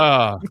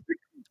happen.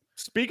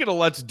 Speaking of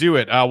let's do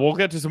it, we'll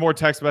get to some more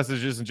text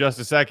messages in just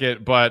a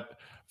second. But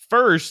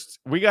first,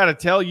 we got to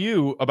tell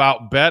you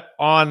about Bet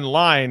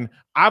Online.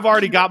 I've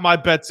already got my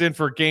bets in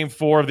for Game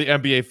 4 of the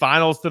NBA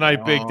Finals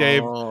tonight, Big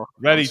Dave.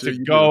 Ready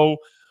to go.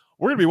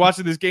 We're going to be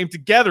watching this game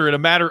together in a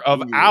matter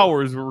of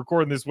hours. We're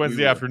recording this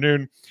Wednesday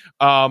afternoon.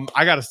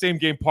 I got a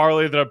same-game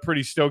parlay that I'm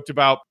pretty stoked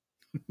about.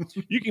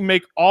 You can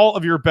make all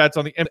of your bets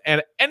on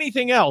and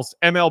anything else,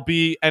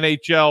 MLB,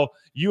 NHL,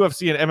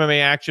 UFC, and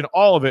MMA action,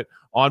 all of it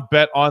on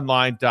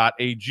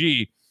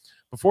betonline.ag.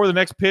 Before the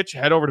next pitch,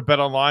 head over to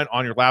BetOnline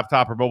on your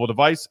laptop or mobile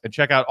device and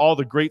check out all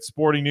the great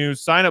sporting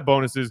news, sign-up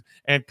bonuses,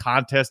 and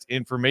contest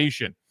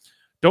information.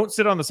 Don't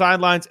sit on the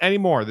sidelines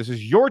anymore. This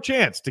is your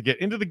chance to get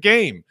into the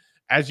game,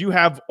 as you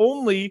have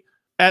only,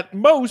 at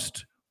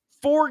most,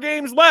 4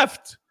 games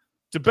left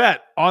to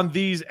bet on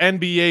these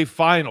NBA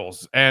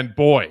Finals. And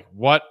boy,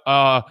 what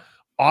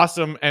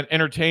awesome and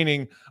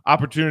entertaining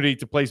opportunity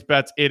to place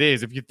bets it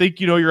is. If you think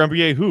you know your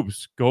NBA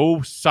hoops,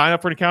 go sign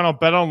up for an account on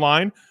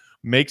BetOnline.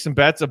 Make some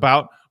bets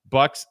about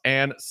Bucks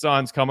and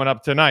Suns coming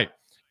up tonight.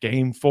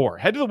 Game 4.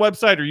 Head to the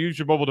website or use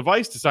your mobile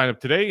device to sign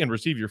up today and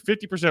receive your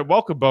 50%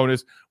 welcome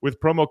bonus with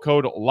promo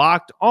code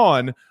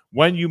LOCKEDON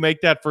when you make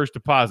that first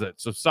deposit.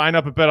 So sign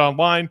up at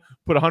BetOnline,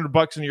 put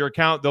 $100 in your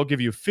account. They'll give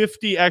you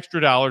 $50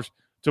 extra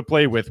to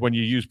play with when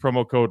you use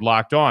promo code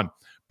LOCKEDON.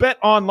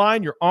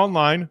 BetOnline, your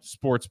online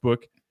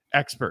sportsbook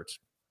experts.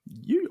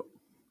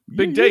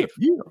 Big Dave,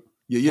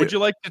 would you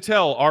like to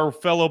tell our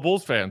fellow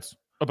Bulls fans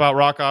about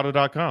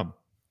RockAuto.com?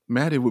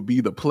 Matt, it would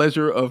be the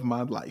pleasure of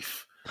my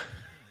life.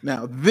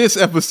 Now, this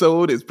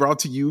episode is brought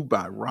to you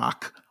by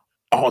Rock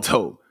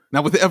Auto.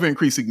 Now, with the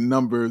ever-increasing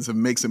numbers of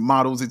makes and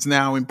models, it's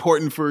now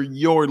important for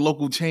your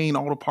local chain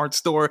auto parts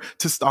store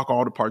to stock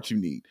all the parts you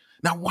need.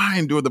 Now, why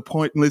endure the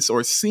pointless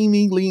or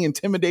seemingly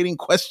intimidating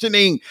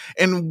questioning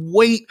and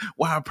wait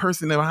while a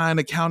person behind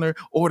the counter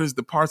orders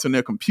the parts on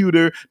their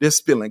computer? They're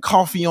spilling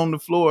coffee on the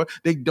floor.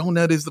 Their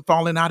donut is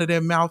falling out of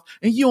their mouth.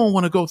 And you don't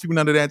want to go through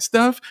none of that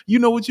stuff. You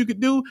know what you could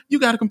do? You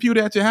got a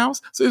computer at your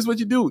house. So here's what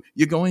you do.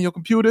 You go on your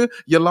computer,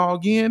 you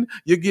log in,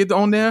 you get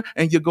on there,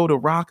 and you go to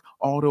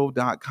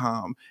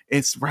rockauto.com.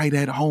 It's right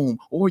at home.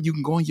 Or you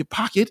can go in your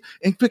pocket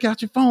and pick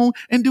out your phone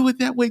and do it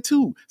that way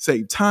too.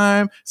 Save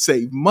time,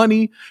 save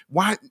money.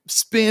 Why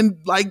spend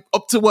like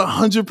up to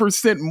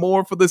 100%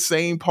 more for the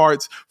same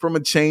parts from a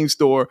chain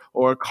store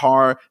or a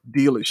car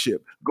dealership?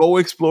 Go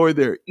explore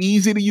their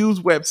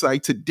easy-to-use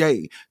website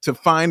today to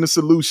find the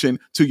solution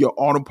to your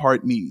auto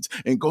part needs.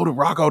 And go to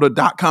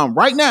rockauto.com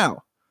right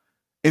now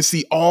and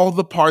see all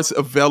the parts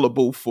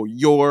available for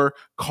your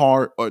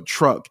car or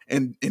truck.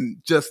 And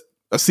just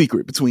a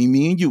secret between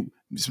me and you.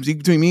 Some secret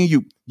between me and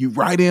you. You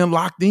right in,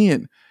 locked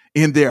in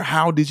there.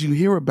 How did you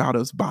hear about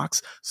us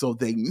box? So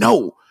they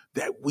know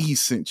that we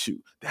sent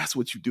you. That's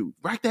what you do.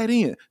 Write that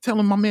in. Tell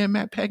them my man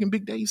Matt Pack and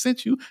Big Dave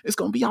sent you. It's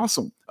going to be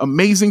awesome.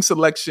 Amazing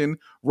selection,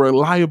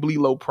 reliably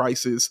low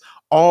prices,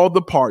 all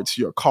the parts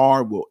your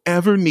car will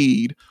ever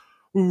need.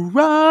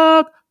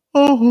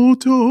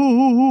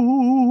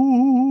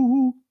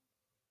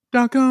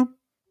 RockAuto.com.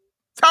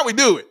 That's how we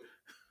do it.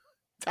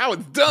 That's how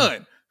it's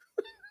done.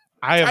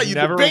 I have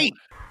never. Debate.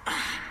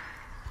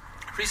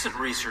 Recent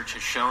research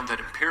has shown that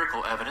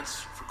empirical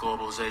evidence for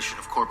globalization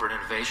of corporate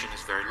innovation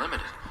is very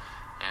limited.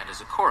 And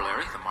as a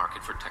corollary, the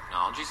market for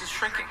technologies is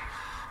shrinking.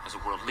 As a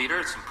world leader,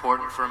 it's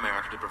important for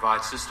America to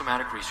provide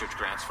systematic research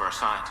grants for our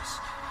scientists.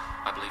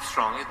 I believe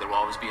strongly there will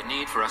always be a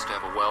need for us to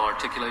have a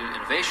well-articulated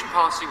innovation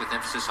policy with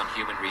emphasis on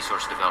human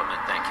resource development.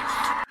 Thank you.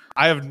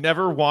 I have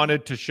never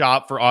wanted to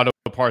shop for auto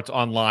parts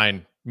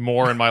online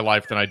more in my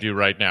life than I do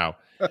right now.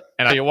 And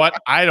I tell you what,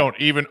 I don't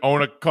even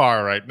own a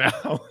car right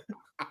now.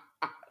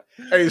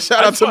 Hey,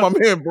 shout out to my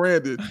man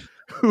Brandon,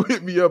 who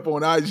hit me up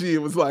on IG. It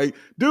was like,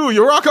 dude,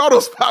 your Rock Auto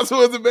sponsor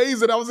was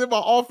amazing. I was in my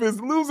office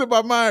losing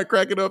my mind,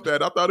 cracking up at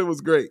it. I thought it was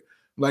great.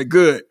 Like,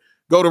 good.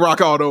 Go to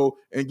Rock Auto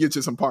and get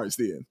you some parts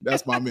then.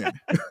 That's my man.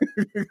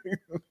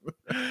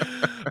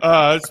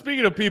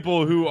 Speaking of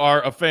people who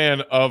are a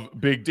fan of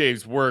Big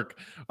Dave's work,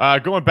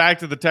 going back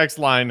to the text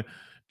line,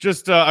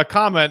 just a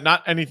comment,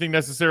 not anything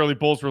necessarily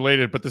Bulls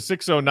related, but the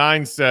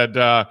 609 said,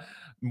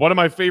 one of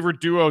my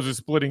favorite duos is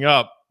splitting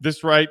up.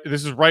 This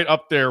is right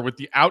up there with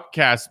the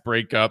Outcast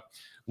breakup.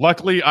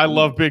 Luckily, I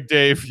love Big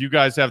Dave. You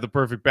guys have the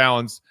perfect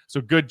balance.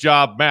 So good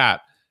job, Matt.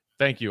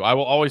 Thank you. I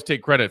will always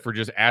take credit for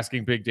just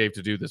asking Big Dave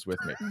to do this with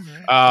me.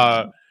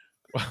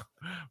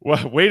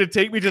 Way to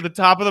take me to the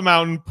top of the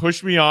mountain,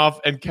 push me off,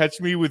 and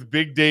catch me with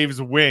Big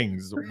Dave's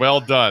wings.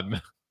 Well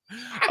done.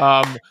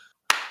 All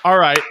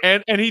right.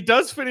 And he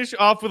does finish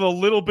off with a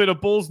little bit of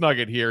Bulls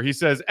nugget here. He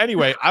says,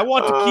 anyway, I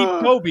want to keep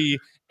Kobe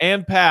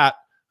and Pat.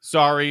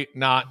 Sorry,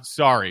 not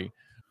sorry.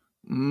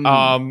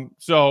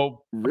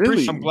 So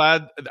really? I'm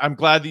glad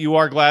that you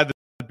are glad that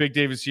Big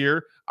Dave is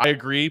here. I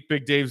agree.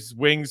 Big Dave's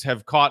wings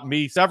have caught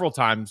me several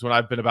times when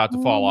I've been about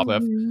to fall off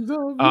cliff.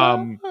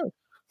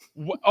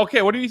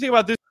 Okay, what do you think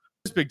about this,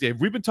 Big Dave?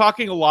 We've been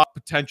talking a lot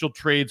of potential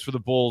trades for the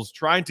Bulls,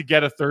 trying to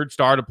get a third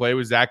star to play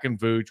with Zach and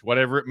Vooch,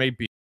 whatever it may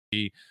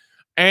be.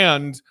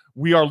 And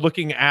we are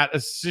looking at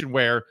a situation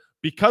where,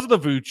 because of the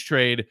Vooch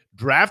trade,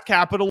 draft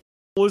capital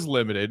is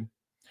limited.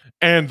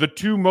 And the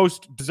two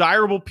most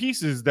desirable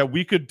pieces that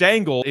we could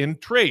dangle in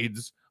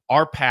trades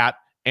are Pat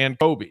and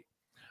Kobe.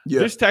 Yeah.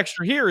 This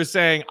texture here is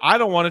saying, I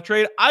don't want to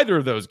trade either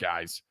of those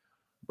guys.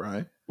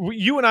 Right.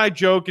 You and I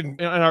joke,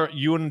 and our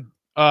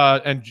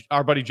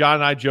buddy John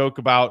and I joke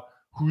about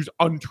who's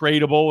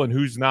untradeable and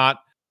who's not.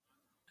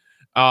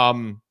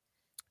 John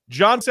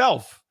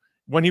Self,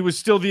 when he was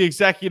still the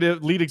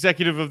lead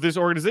executive of this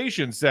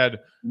organization, said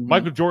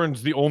Michael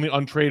Jordan's the only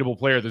untradeable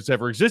player that's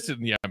ever existed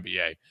in the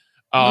NBA.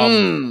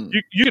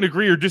 You can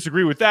agree or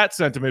disagree with that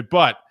sentiment,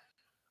 but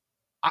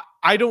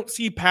I don't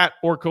see Pat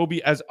or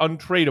Kobe as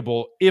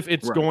untradeable if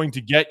it's going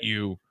to get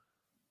you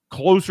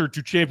closer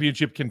to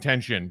championship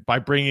contention by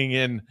bringing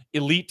in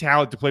elite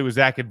talent to play with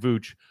Zach and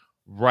Vooch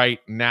right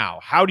now.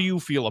 How do you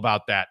feel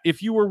about that?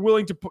 If you were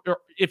willing to,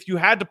 if you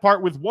had to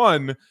part with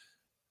one,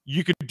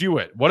 you could do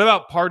it. What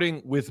about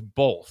parting with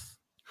both?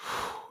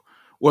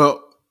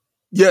 Well,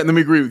 yeah, let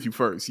me agree with you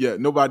first. Yeah,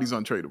 nobody's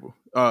untradeable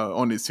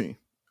on this team.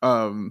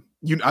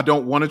 I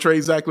don't want to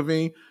trade Zach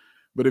LaVine,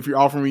 but if you're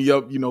offering me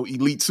up,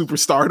 elite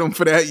superstardom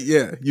for that,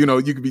 yeah,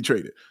 you could be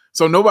traded.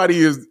 So nobody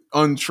is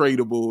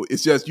untradeable.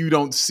 It's just you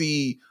don't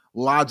see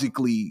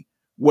logically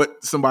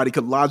what somebody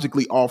could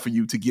logically offer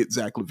you to get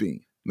Zach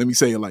LaVine. Let me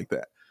say it like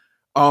that.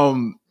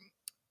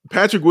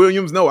 Patrick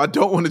Williams, no, I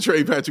don't want to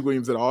trade Patrick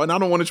Williams at all, and I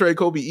don't want to trade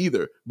Kobe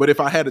either. But if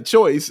I had a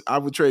choice, I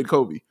would trade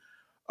Kobe.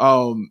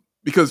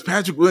 Because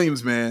Patrick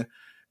Williams, man,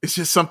 it's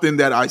just something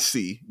that I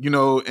see,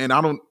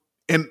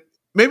 and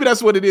maybe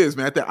that's what it is,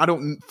 man. That I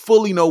don't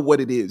fully know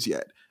what it is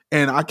yet.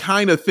 And I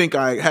kind of think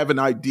I have an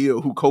idea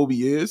who Kobe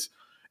is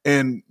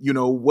and,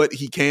 what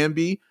he can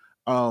be.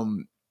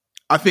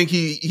 I think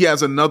he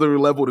has another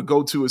level to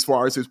go to as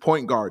far as his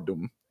point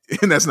guarddom.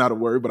 And that's not a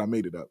word, but I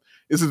made it up.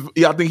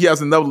 I think he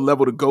has another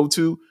level to go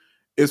to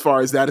as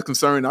far as that is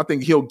concerned. I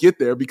think he'll get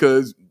there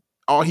because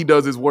all he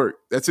does is work.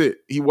 That's it.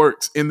 He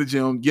works in the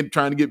gym,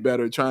 trying to get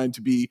better, trying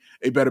to be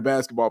a better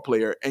basketball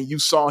player. And you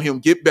saw him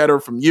get better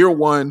from year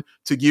 1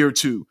 to year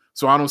 2.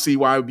 So I don't see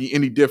why it would be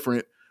any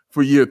different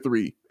for year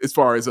 3 as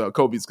far as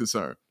Kobe's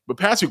concerned. But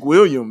Patrick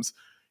Williams,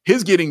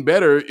 his getting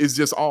better is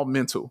just all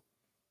mental.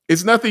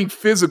 It's nothing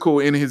physical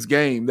in his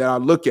game that I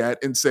look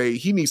at and say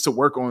he needs to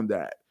work on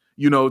that,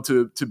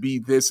 to be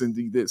this and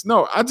do this.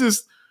 No, I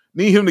just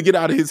need him to get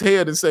out of his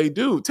head and say,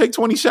 dude, take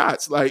 20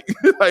 shots. Like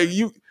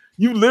you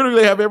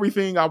literally have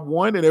everything I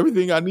want and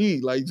everything I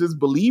need. Like, just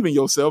believe in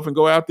yourself and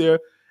go out there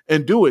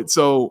and do it.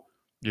 So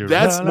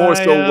that's more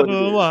so what it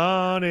is.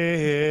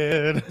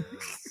 Wanted.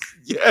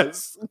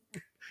 Yes,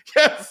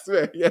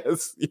 man.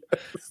 Yes.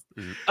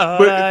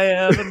 All I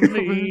ever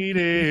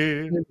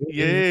needed.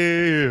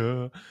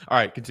 Yeah. All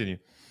right, continue.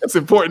 That's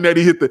important that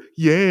he hit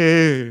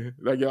the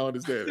like y'all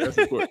understand. That's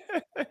important.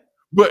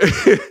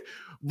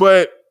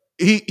 but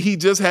he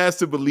just has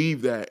to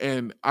believe that.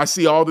 And I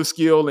see all the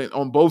skill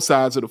on both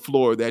sides of the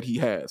floor that he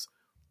has.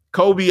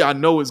 Kobe, I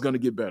know is going to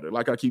get better.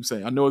 Like I keep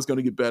saying, I know it's going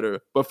to get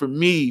better. But for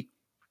me,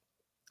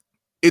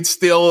 it's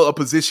still a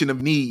position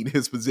of need,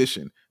 his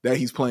position that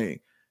he's playing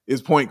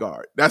is point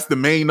guard. That's the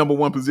main number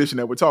one position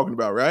that we're talking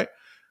about, right?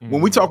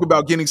 When we talk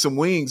about getting some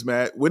wings,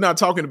 Matt, we're not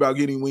talking about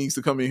getting wings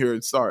to come in here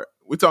and start.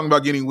 We're talking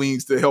about getting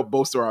wings to help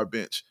bolster our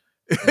bench.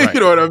 Right. You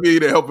know what I mean?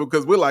 To help him,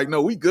 because we're like,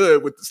 no, we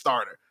good with the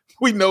starter.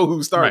 We know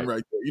who's starting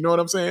right there. You know what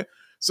I'm saying?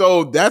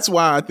 So that's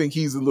why I think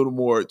he's a little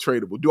more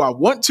tradable. Do I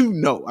want to?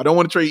 No. I don't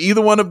want to trade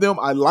either one of them.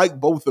 I like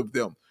both of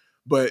them.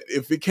 But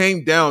if it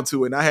came down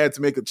to it and I had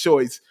to make a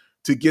choice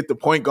to get the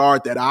point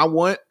guard that I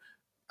want,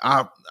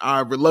 I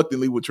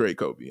reluctantly would trade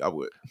Kobe. I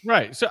would.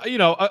 Right. So,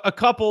 a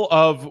couple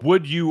of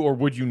would you or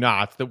would you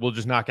not that we'll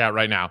just knock out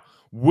right now.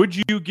 Would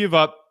you give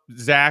up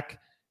Zach,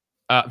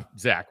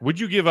 would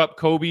you give up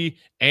Kobe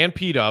and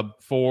P-Dub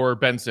for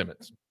Ben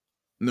Simmons?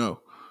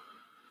 No.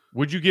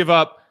 Would you give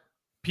up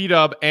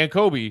P-Dub and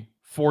Kobe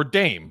for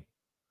Dame?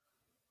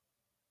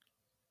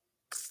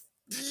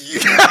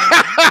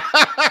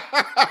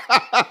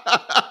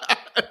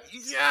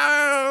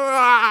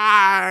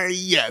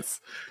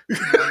 Yes.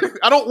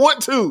 I don't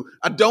want to.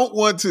 I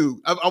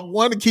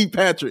want to keep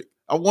Patrick.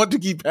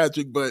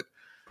 But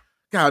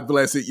God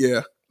bless it.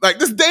 Yeah. Like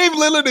this Dame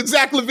Lillard and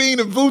Zach LaVine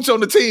and Vooch on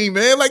the team,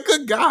 man. Like,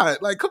 good God.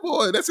 Like, come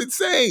on. That's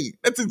insane.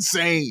 It's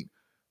insane.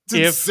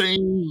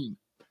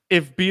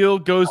 If Beal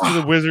goes to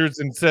the Wizards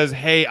and says,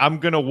 hey, I'm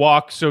going to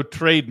walk, so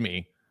trade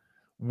me,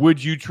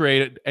 would you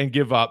trade it and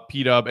give up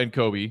P-Dub and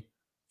Kobe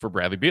for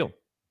Bradley Beal?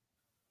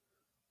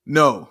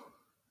 No.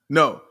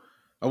 I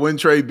wouldn't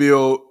trade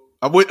Beal.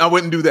 I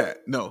wouldn't do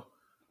that. No.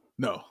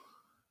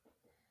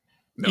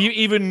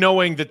 Even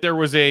knowing that there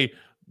was a,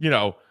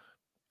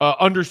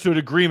 understood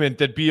agreement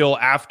that Beal,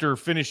 after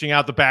finishing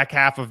out the back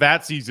half of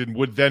that season,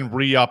 would then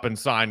re-up and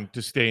sign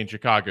to stay in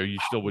Chicago, you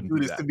still wouldn't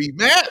do that. To be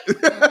mad?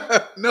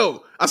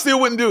 No, I still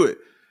wouldn't do it.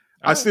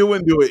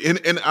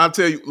 And I'll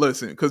tell you,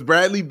 listen, because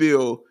Bradley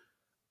Beal,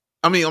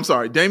 Damian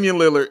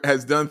Lillard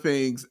has done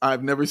things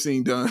I've never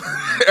seen done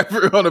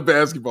ever on a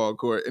basketball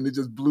court, and it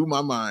just blew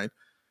my mind.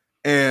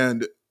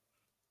 And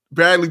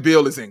Bradley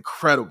Beal is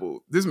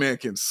incredible. This man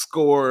can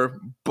score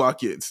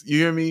buckets. You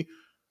hear me?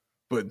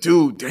 But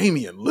dude,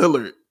 Damian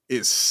Lillard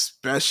is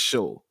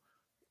special.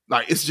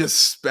 Like, it's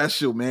just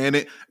special,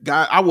 man.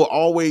 I will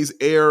always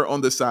err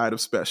on the side of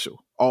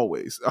special.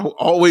 Always. I will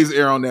always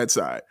err on that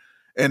side.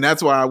 And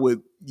that's why I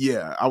would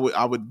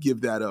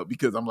give that up,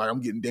 because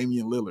I'm getting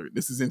Damian Lillard.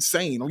 This is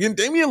insane. I'm getting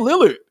Damian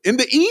Lillard in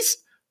the East.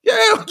 Yeah,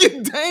 I'm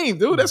getting Dame,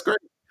 dude. That's great.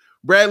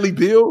 Bradley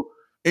Beal,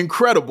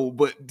 incredible.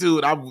 But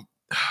dude, I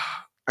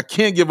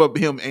can't give up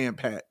him and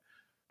Pat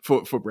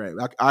for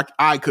Bradley.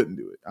 I couldn't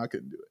do it.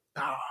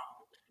 Oh,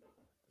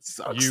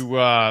 sucks.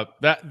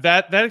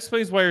 That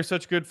explains why you're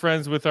such good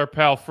friends with our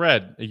pal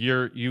Fred.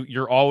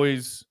 You're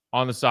always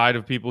on the side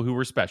of people who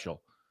were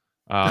special.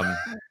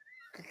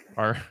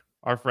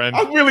 Our friend.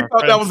 I really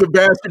thought that was a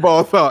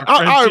basketball thought.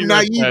 I'm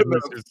naive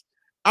enough.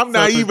 I'm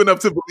naive enough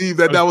to believe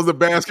that was a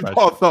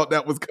basketball thought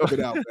that was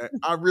coming out, man.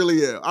 I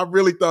really am. I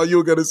really thought you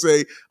were going to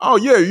say, oh,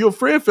 yeah, your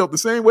friend felt the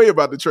same way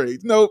about the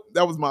trade. Nope,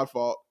 that was my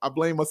fault. I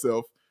blame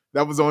myself.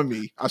 That was on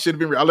me. I should have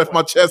been. I left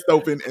my chest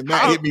open, and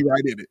that hit me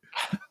right in it.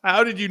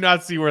 How did you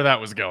not see where that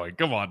was going?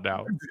 Come on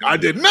now. I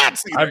did not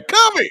see that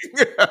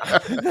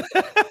coming.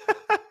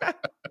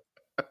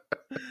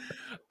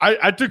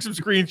 I took some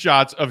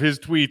screenshots of his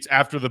tweets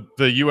after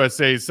the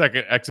USA's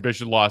second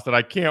exhibition loss that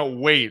I can't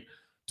wait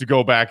to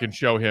go back and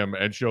show him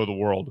and show the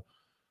world.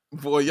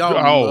 Boy, y'all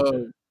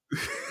love.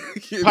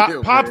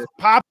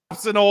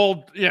 Pop's an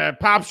old,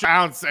 Pop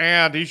shouts,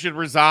 and he should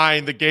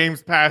resign. The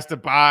game's passed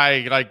it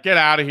by. Like, get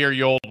out of here,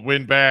 you old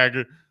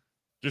windbag.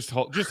 Just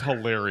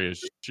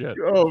hilarious shit.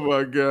 Oh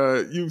my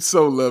God, you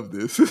so love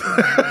this.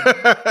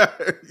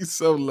 You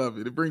so love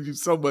it. It brings you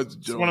so much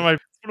joy. It's one of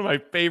my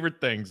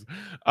favorite things.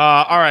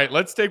 All right,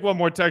 let's take one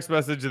more text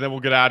message and then we'll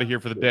get out of here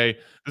for the day.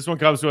 This one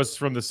comes to us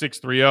from the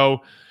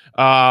 630,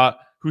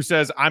 who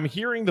says, I'm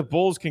hearing the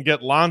Bulls can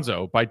get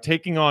Lonzo by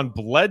taking on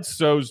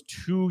Bledsoe's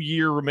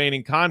 2-year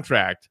remaining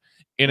contract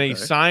in a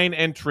sign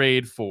and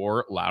trade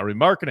for Lauri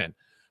Markkanen.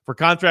 For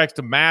contracts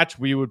to match,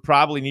 we would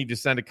probably need to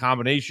send a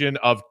combination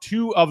of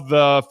 2 of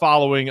the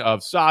following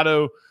of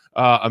Sato,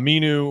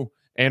 Aminu,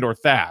 and or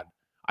Thad.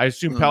 I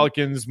assume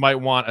Pelicans might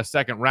want a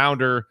second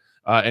rounder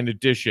in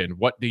addition.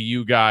 What do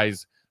you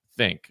guys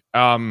think?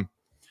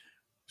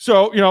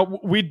 So,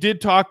 we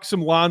did talk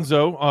some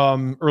Lonzo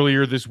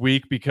earlier this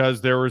week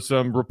because there were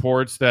some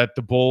reports that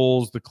the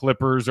Bulls, the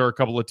Clippers, are a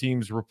couple of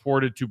teams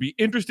reported to be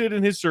interested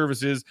in his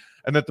services,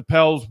 and that the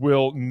Pels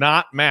will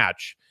not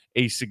match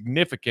a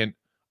significant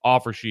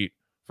offer sheet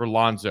for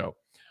Lonzo.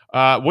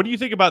 What do you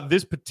think about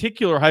this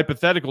particular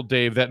hypothetical,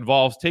 Dave, that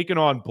involves taking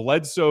on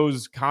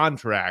Bledsoe's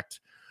contract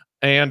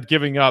and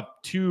giving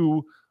up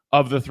 2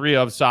 of the three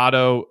of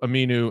Sato,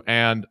 Aminu,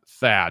 and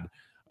Thad.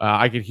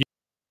 I could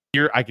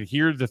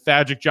hear the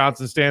Thaddeus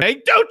Johnson stand.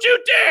 Hey, don't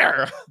you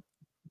dare!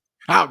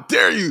 How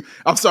dare you?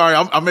 I'm sorry.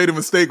 I made a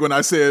mistake when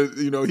I said,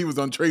 he was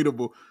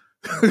untradeable.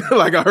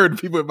 Like I heard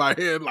people in my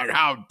head, like,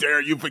 how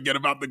dare you forget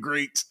about the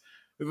great,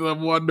 the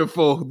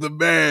wonderful, the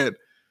man.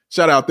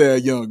 Shout out there,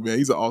 Young, man.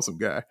 He's an awesome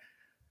guy.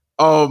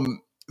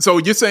 So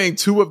you're saying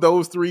two of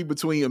those three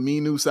between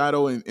Aminu,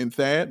 Sato, and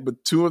Thad,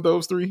 but two of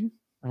those three?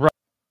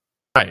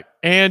 Right.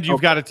 And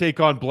you've got to take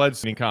on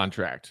Bledsoe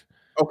contract.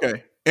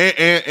 Okay.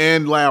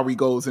 And Lowry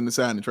goes in the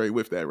sign and trade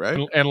with that, right?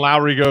 And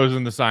Lowry goes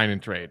in the sign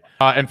and trade.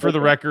 And for the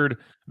record,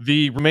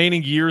 the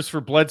remaining years for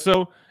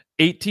Bledsoe,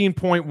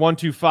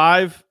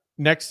 18.125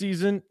 next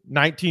season,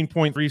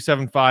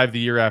 19.375 the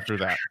year after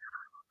that.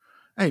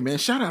 Hey, man,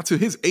 shout out to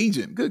his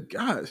agent. Good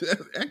gosh.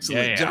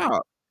 Excellent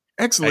job.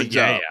 Excellent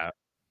job.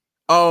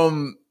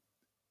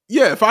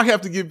 Yeah, if I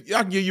have to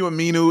I can give you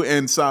Aminu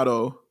and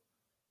Sato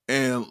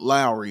and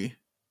Lowry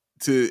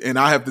and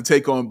I have to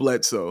take on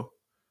Bledsoe.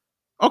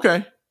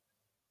 Okay.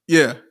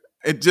 Yeah.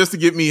 And just to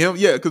get me him.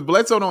 Yeah, because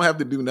Bledsoe don't have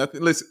to do nothing.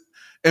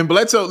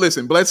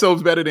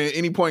 Bledsoe's better than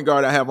any point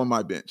guard I have on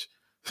my bench.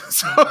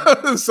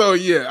 So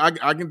yeah,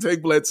 I can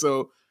take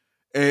Bledsoe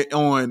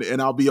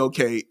and I'll be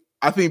okay.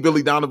 I think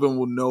Billy Donovan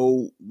will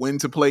know when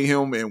to play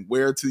him and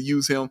where to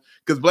use him,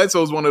 because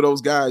Bledsoe is one of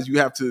those guys you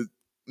have to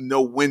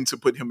know when to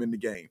put him in the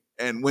game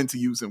and when to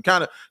use him.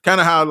 Kind of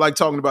how I like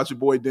talking about your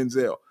boy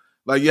Denzel.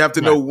 Like you have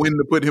to know when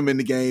to put him in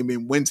the game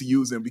and when to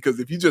use him, because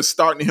if you're just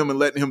starting him and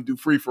letting him do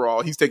free for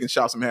all, he's taking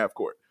shots from half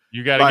court.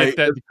 You got to get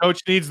that. The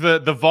coach needs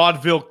the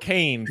vaudeville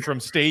cane from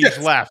stage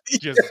left.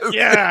 Just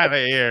get out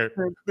of here.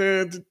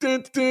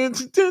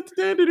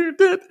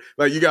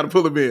 Like you got to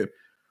pull him in.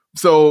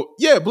 So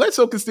yeah,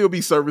 Bledsoe can still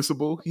be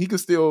serviceable. He can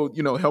still,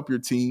 help your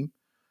team.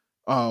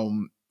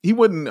 He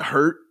wouldn't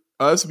hurt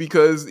us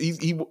because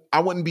I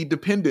wouldn't be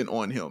dependent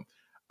on him.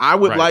 I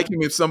would like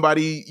him if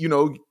somebody,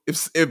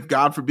 if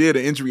God forbid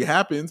an injury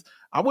happens,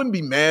 I wouldn't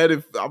be mad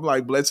if I'm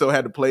like Bledsoe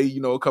had to play,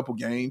 a couple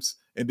games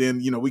and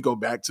then, we go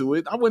back to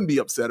it. I wouldn't be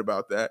upset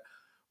about that.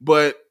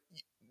 But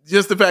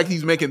just the fact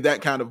he's making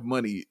that kind of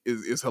money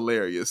is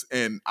hilarious.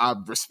 And I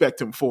respect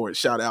him for it.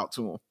 Shout out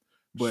to him.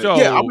 But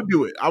yeah, I would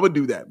do it. I would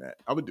do that, Matt.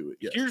 I would do it.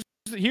 Yes.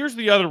 Here's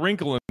the other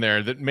wrinkle in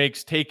there that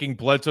makes taking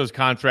Bledsoe's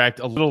contract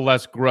a little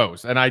less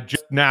gross. And I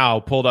just now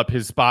pulled up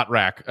his spot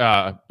rack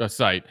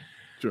site.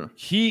 Sure.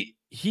 He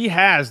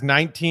has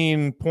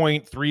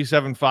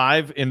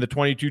 19.375 in the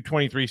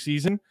 22-23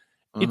 season.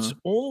 It's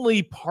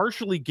only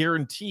partially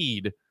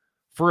guaranteed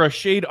for a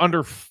shade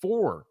under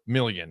 $4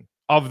 million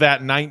of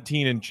that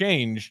 19 and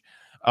change.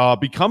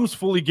 Becomes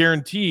fully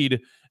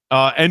guaranteed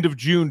end of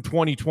June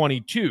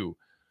 2022.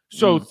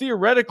 So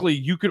theoretically,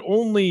 you could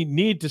only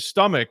need to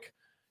stomach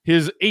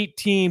his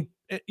 18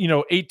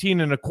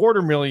 and a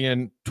quarter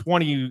million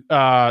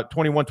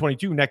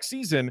 21-22 next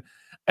season,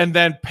 and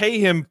then pay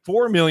him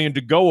 $4 million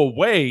to go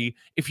away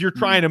if you're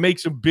trying to make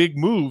some big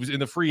moves in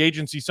the free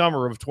agency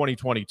summer of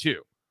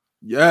 2022.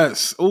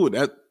 Yes.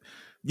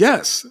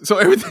 Yes. So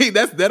everything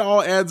that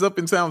all adds up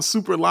and sounds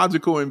super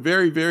logical and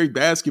very, very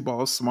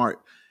basketball smart.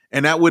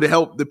 And that would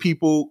help the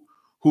people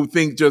who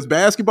think just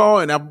basketball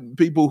and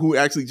people who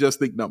actually just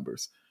think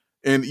numbers.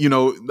 And,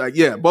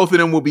 both of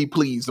them will be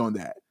pleased on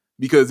that,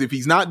 because if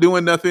he's not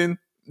doing nothing,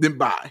 then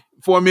buy.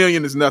 $4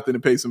 million is nothing to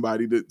pay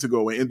somebody to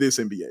go away in this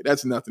NBA.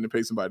 That's nothing to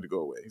pay somebody to go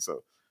away.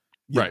 So,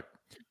 yeah,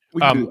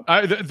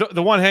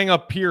 the one hang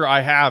up here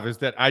I have is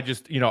that I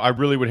just, I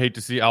really would hate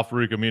to see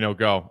Al-Farouq Aminu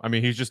go. I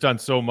mean, he's just done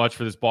so much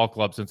for this ball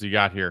club since he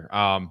got here.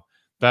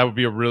 That would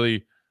be a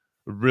really,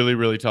 really,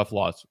 really tough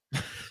loss.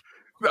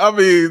 I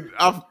mean,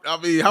 how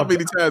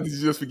many times did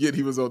you just forget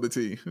he was on the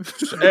team?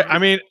 I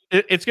mean,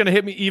 it's going to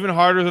hit me even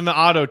harder than the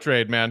Otto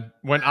trade, man.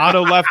 When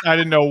Otto left, I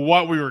didn't know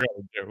what we were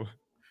going to do.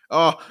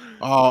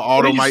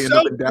 Otto might end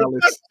up in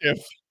Dallas.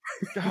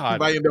 God. He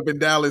might end up in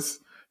Dallas.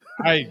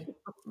 I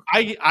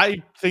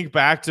think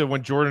back to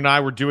when Jordan and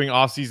I were doing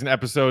off-season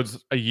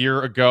episodes a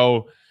year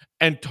ago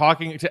and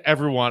talking to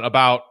everyone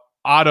about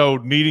Otto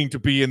needing to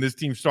be in this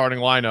team starting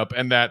lineup,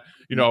 and that,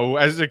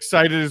 as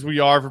excited as we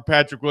are for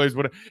Patrick Williams,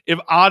 if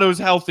Otto's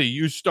healthy,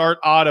 you start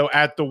Otto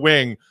at the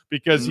wing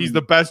because he's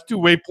the best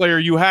two-way player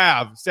you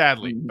have,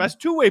 sadly.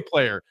 Best two-way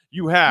player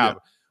you have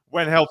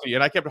when healthy.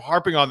 And I kept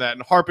harping on that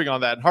and harping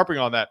on that and harping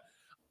on that.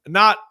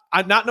 Not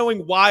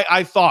knowing why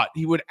I thought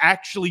he would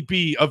actually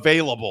be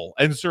available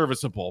and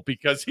serviceable,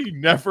 because he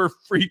never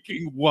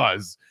freaking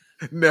was.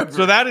 Never.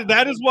 So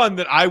that is one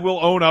that I will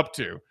own up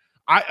to.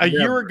 A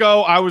year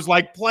ago, I was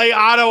like, play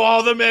Otto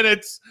all the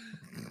minutes.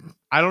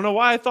 I don't know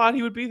why I thought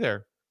he would be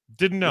there.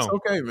 Didn't know. It's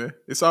okay, man.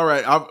 It's all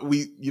right.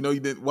 You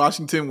did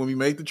Washington, when we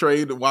made the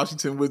trade, the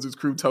Washington Wizards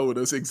crew told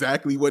us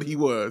exactly what he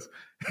was.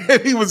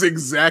 And he was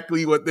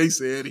exactly what they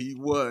said he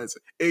was.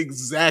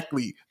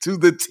 Exactly. To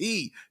the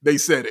T, they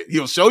said it.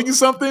 He'll show you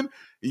something, and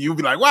you'll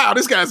be like, wow,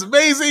 this guy's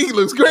amazing. He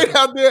looks great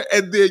out there.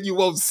 And then you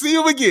won't see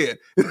him again.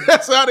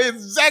 That's and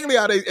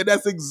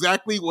that's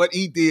exactly what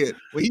he did.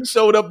 When he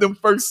showed up them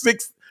first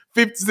 6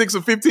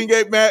 or 15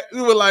 game, Matt,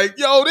 we were like,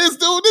 yo, this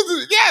dude,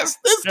 this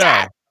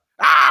guy.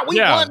 We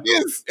won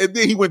this. And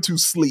then he went to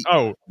sleep.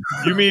 Oh,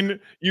 you mean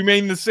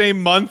the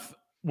same month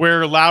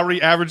where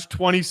Lowry averaged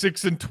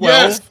 26 and 12?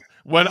 Yes.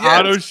 When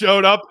Otto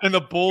showed up and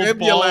the Bulls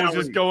ball was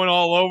just going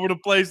all over the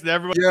place and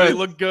everybody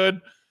looked good.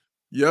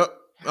 Yep.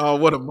 Oh,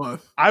 what a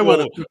month. I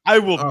will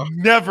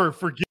never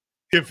forgive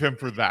him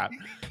for that.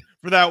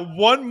 For that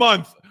 1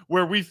 month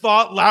where we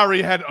thought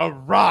Lowry had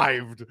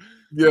arrived.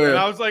 Yeah. And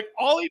I was like,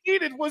 all he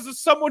needed was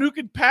someone who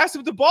could pass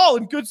him the ball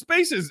in good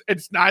spaces.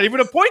 It's not even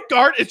a point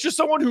guard. It's just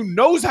someone who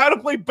knows how to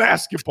play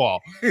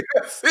basketball.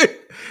 That's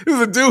it. It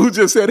was a dude who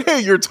just said, hey,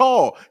 you're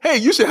tall. Hey,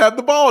 you should have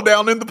the ball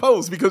down in the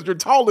post because you're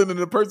taller than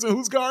the person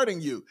who's guarding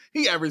you.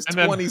 He averaged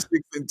 26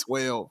 and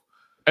 12.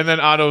 And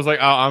then Otto was like,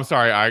 oh, I'm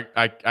sorry.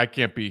 I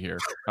can't be here.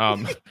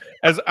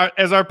 As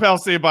our pal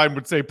Sabine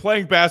would say,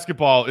 playing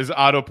basketball is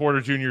Otto Porter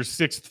Jr.'s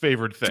 6th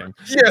favorite thing.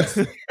 Yes.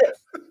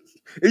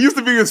 It used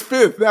to be his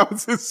 5th. That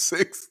was his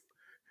 6th.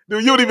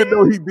 Dude, you don't even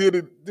know he did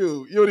it.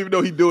 Dude, you don't even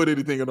know he doing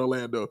anything in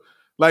Orlando.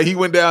 Like, he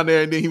went down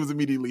there and then he was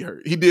immediately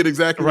hurt. He did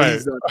exactly what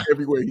he's done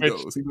everywhere he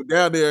goes. He went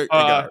down there and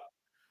got hurt.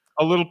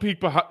 A little peek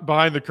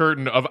behind the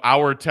curtain of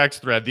our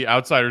text thread, the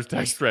Outsiders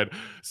text thread.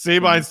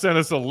 Sabine sent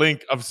us a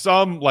link of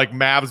some like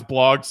Mavs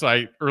blog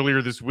site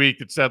earlier this week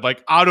that said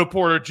like Otto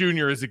Porter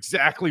Jr. is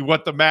exactly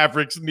what the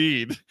Mavericks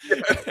need.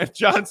 Yes. And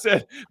John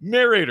said,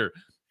 narrator,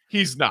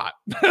 he's not.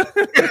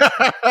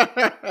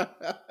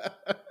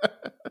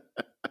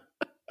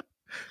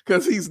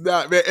 Because he's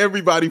not, man.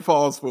 Everybody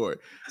falls for it.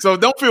 So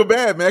don't feel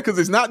bad, man, because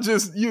it's not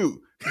just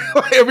you.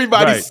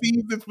 Everybody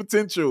sees its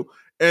potential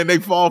and they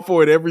fall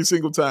for it every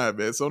single time,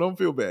 man. So don't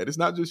feel bad. It's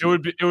not just you.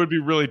 It would be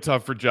really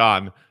tough for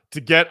John to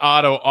get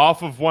Otto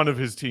off of one of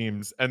his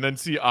teams and then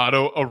see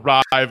Otto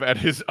arrive at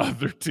his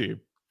other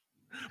team.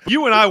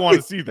 You and I want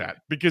to see that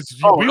because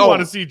we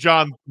want to see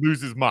John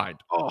lose his mind.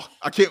 Oh,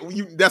 I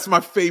can't. That's my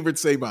favorite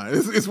Sabine.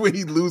 It's when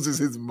he loses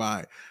his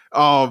mind.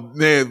 Oh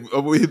man,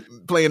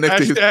 playing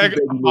next to his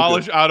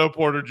abolish Otto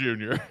Porter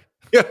Jr.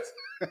 Yes,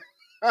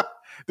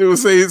 they were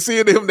saying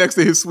seeing him next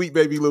to his sweet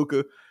baby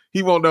Luka,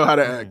 he won't know how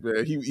to act,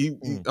 man.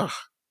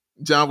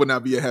 John would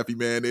not be a happy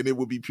man, and it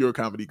would be pure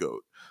comedy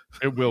gold.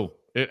 It will.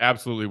 It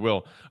absolutely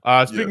will.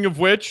 Speaking of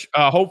which,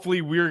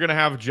 hopefully we're going to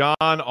have John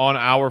on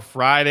our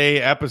Friday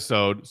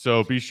episode.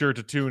 So be sure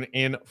to tune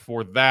in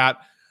for that.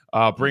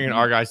 Bringing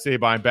our guy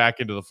Sabine back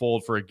into the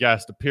fold for a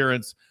guest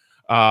appearance.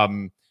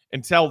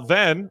 Until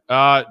then,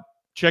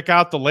 check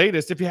out the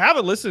latest. If you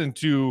haven't listened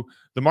to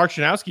the Mark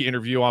Shanowski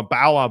interview on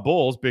Bow on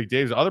Bulls, Big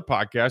Dave's other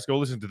podcast, go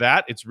listen to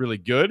that. It's really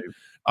good.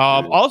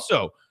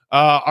 Also,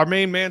 our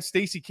main man,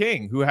 Stacey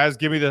King, who has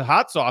Give Me the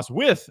Hot Sauce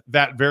with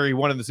that very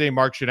one and the same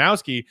Mark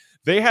Shanowski.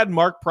 They had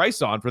Mark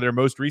Price on for their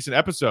most recent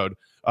episode.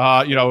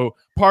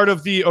 Part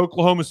of the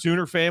Oklahoma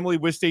Sooner family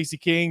with Stacey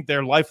King.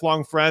 They're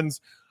lifelong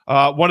friends.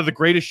 One of the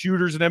greatest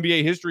shooters in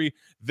NBA history.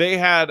 They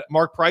had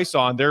Mark Price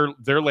on their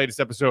latest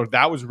episode.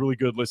 That was a really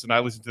good listen. I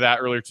listened to that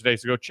earlier today,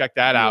 so go check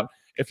that out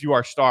if you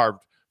are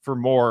starved for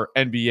more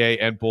NBA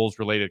and Bulls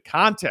related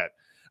content.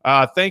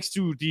 Thanks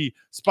to the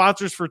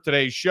sponsors for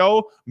today's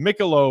show,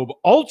 Michelob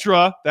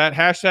Ultra. That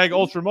hashtag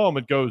Ultra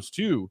moment goes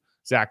to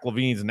Zach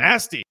LaVine's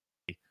nasty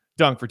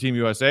dunk for Team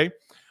USA.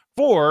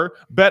 For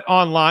Bet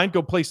Online,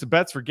 go place the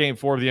bets for Game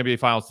 4 of the NBA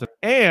Finals today.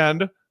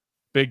 And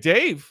Big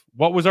Dave,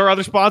 what was our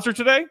other sponsor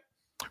today?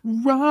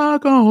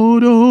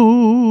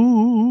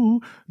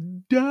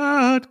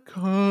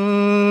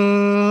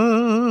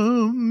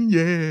 RockAuto.com.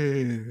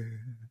 Yeah.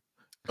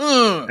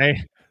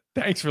 Hey,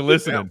 thanks for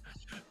listening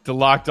to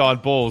Locked On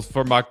Bulls.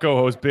 For my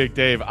co-host Big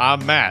Dave,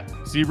 I'm Matt.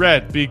 See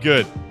red, be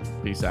good.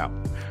 Peace out.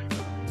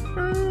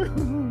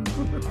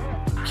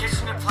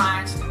 Kitchen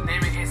Appliance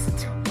Naming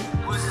Institute.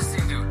 What does this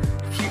thing do?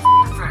 Keep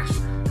fresh.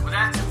 Well,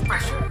 that's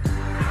pressure.